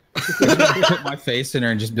there. Put my face in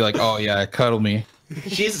her and just be like, oh yeah, cuddle me.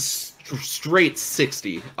 She's straight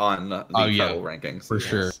 60 on the cuddle rankings. For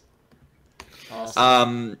sure.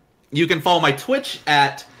 Awesome. You can follow my Twitch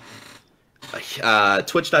at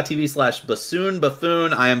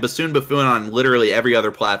twitch.tv/bassoonbuffoon. I am Bassoon Buffoon on literally every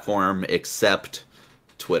other platform except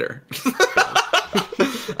Twitter.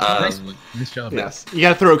 Nice job. Yes, you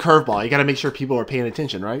got to throw a curveball. You got to make sure people are paying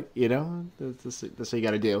attention, right? You know, that's what you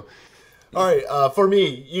got to do. All right, for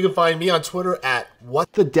me, you can find me on Twitter at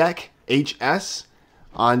WhatTheDeckHS.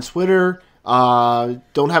 On Twitter,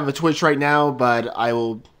 don't have a Twitch right now, but I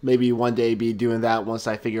will maybe one day be doing that once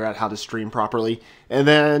I figure out how to stream properly. And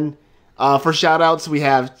then for shout outs, we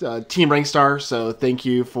have Team Rankstar, so thank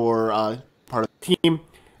you for part of the team.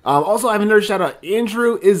 Also, I have another shout out.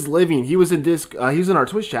 Andrew is living. He was in he was in our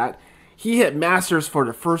Twitch chat. He hit Masters for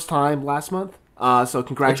the first time last month. So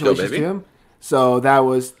congratulations to him. So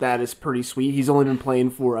that is pretty sweet. He's only been playing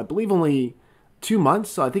for, I believe, only 2 months.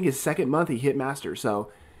 So I think his second month he hit Masters.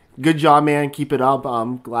 So good job, man. Keep it up.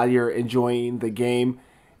 I'm glad you're enjoying the game.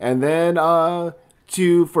 And then for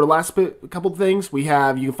the last couple of things, you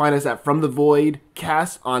can find us at From the Void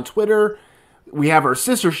Cast on Twitter. We have our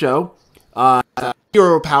sister show.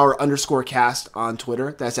 Hero Power _cast on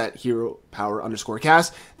Twitter. That's at Hero Power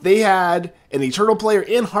 _cast. They had an Eternal player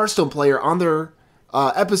and Hearthstone player on their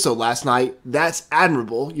episode last night. That's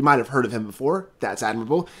admirable. You might have heard of him before. That's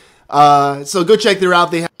admirable. So go check them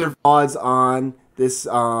out. They have their VODs on this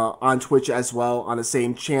on Twitch as well on the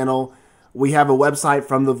same channel. We have a website,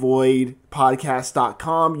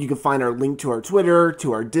 FromTheVoidPodcast.com. You can find our link to our Twitter,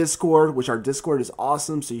 to our Discord, which our Discord is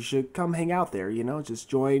awesome. So you should come hang out there. Just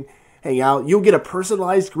join. Hang out. You'll get a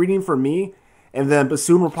personalized greeting from me, and then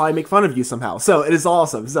Bassoon will probably make fun of you somehow. So it is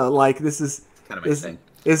awesome. So this is kind of amazing.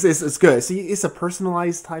 It's good. See, it's a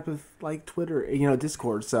personalized type of Twitter,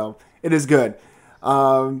 Discord. So it is good.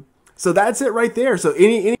 So that's it right there. So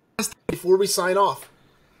any before we sign off?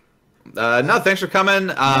 No, thanks for coming.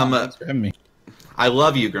 Thanks for having me. I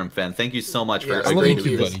love you, Grimfan. Thank you so much for agreeing to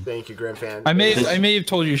you, do this. Thank you, Grimfan. I may have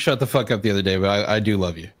told you to shut the fuck up the other day, but I do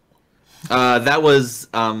love you. That was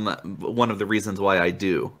one of the reasons why I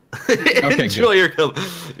do. Okay, enjoy your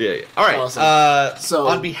yeah. All right. Awesome. So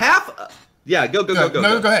on behalf, go ahead.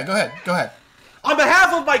 Go ahead. On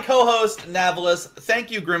behalf of my co-host Navillus, thank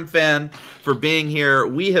you, Grimfan, for being here.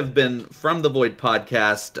 We have been From the Void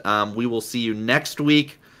Podcast. We will see you next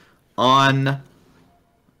week on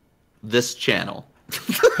this channel.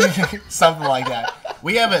 Something like that.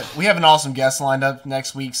 We have an awesome guest lined up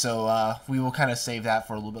next week, so we will kind of save that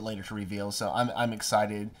for a little bit later to reveal. So I'm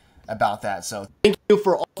excited about that. So thank you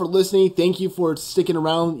for listening. Thank you for sticking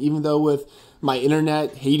around, even though with my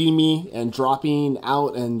internet hating me and dropping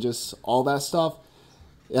out and just all that stuff.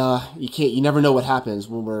 You never know what happens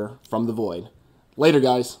when we're from the void. Later,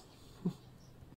 guys.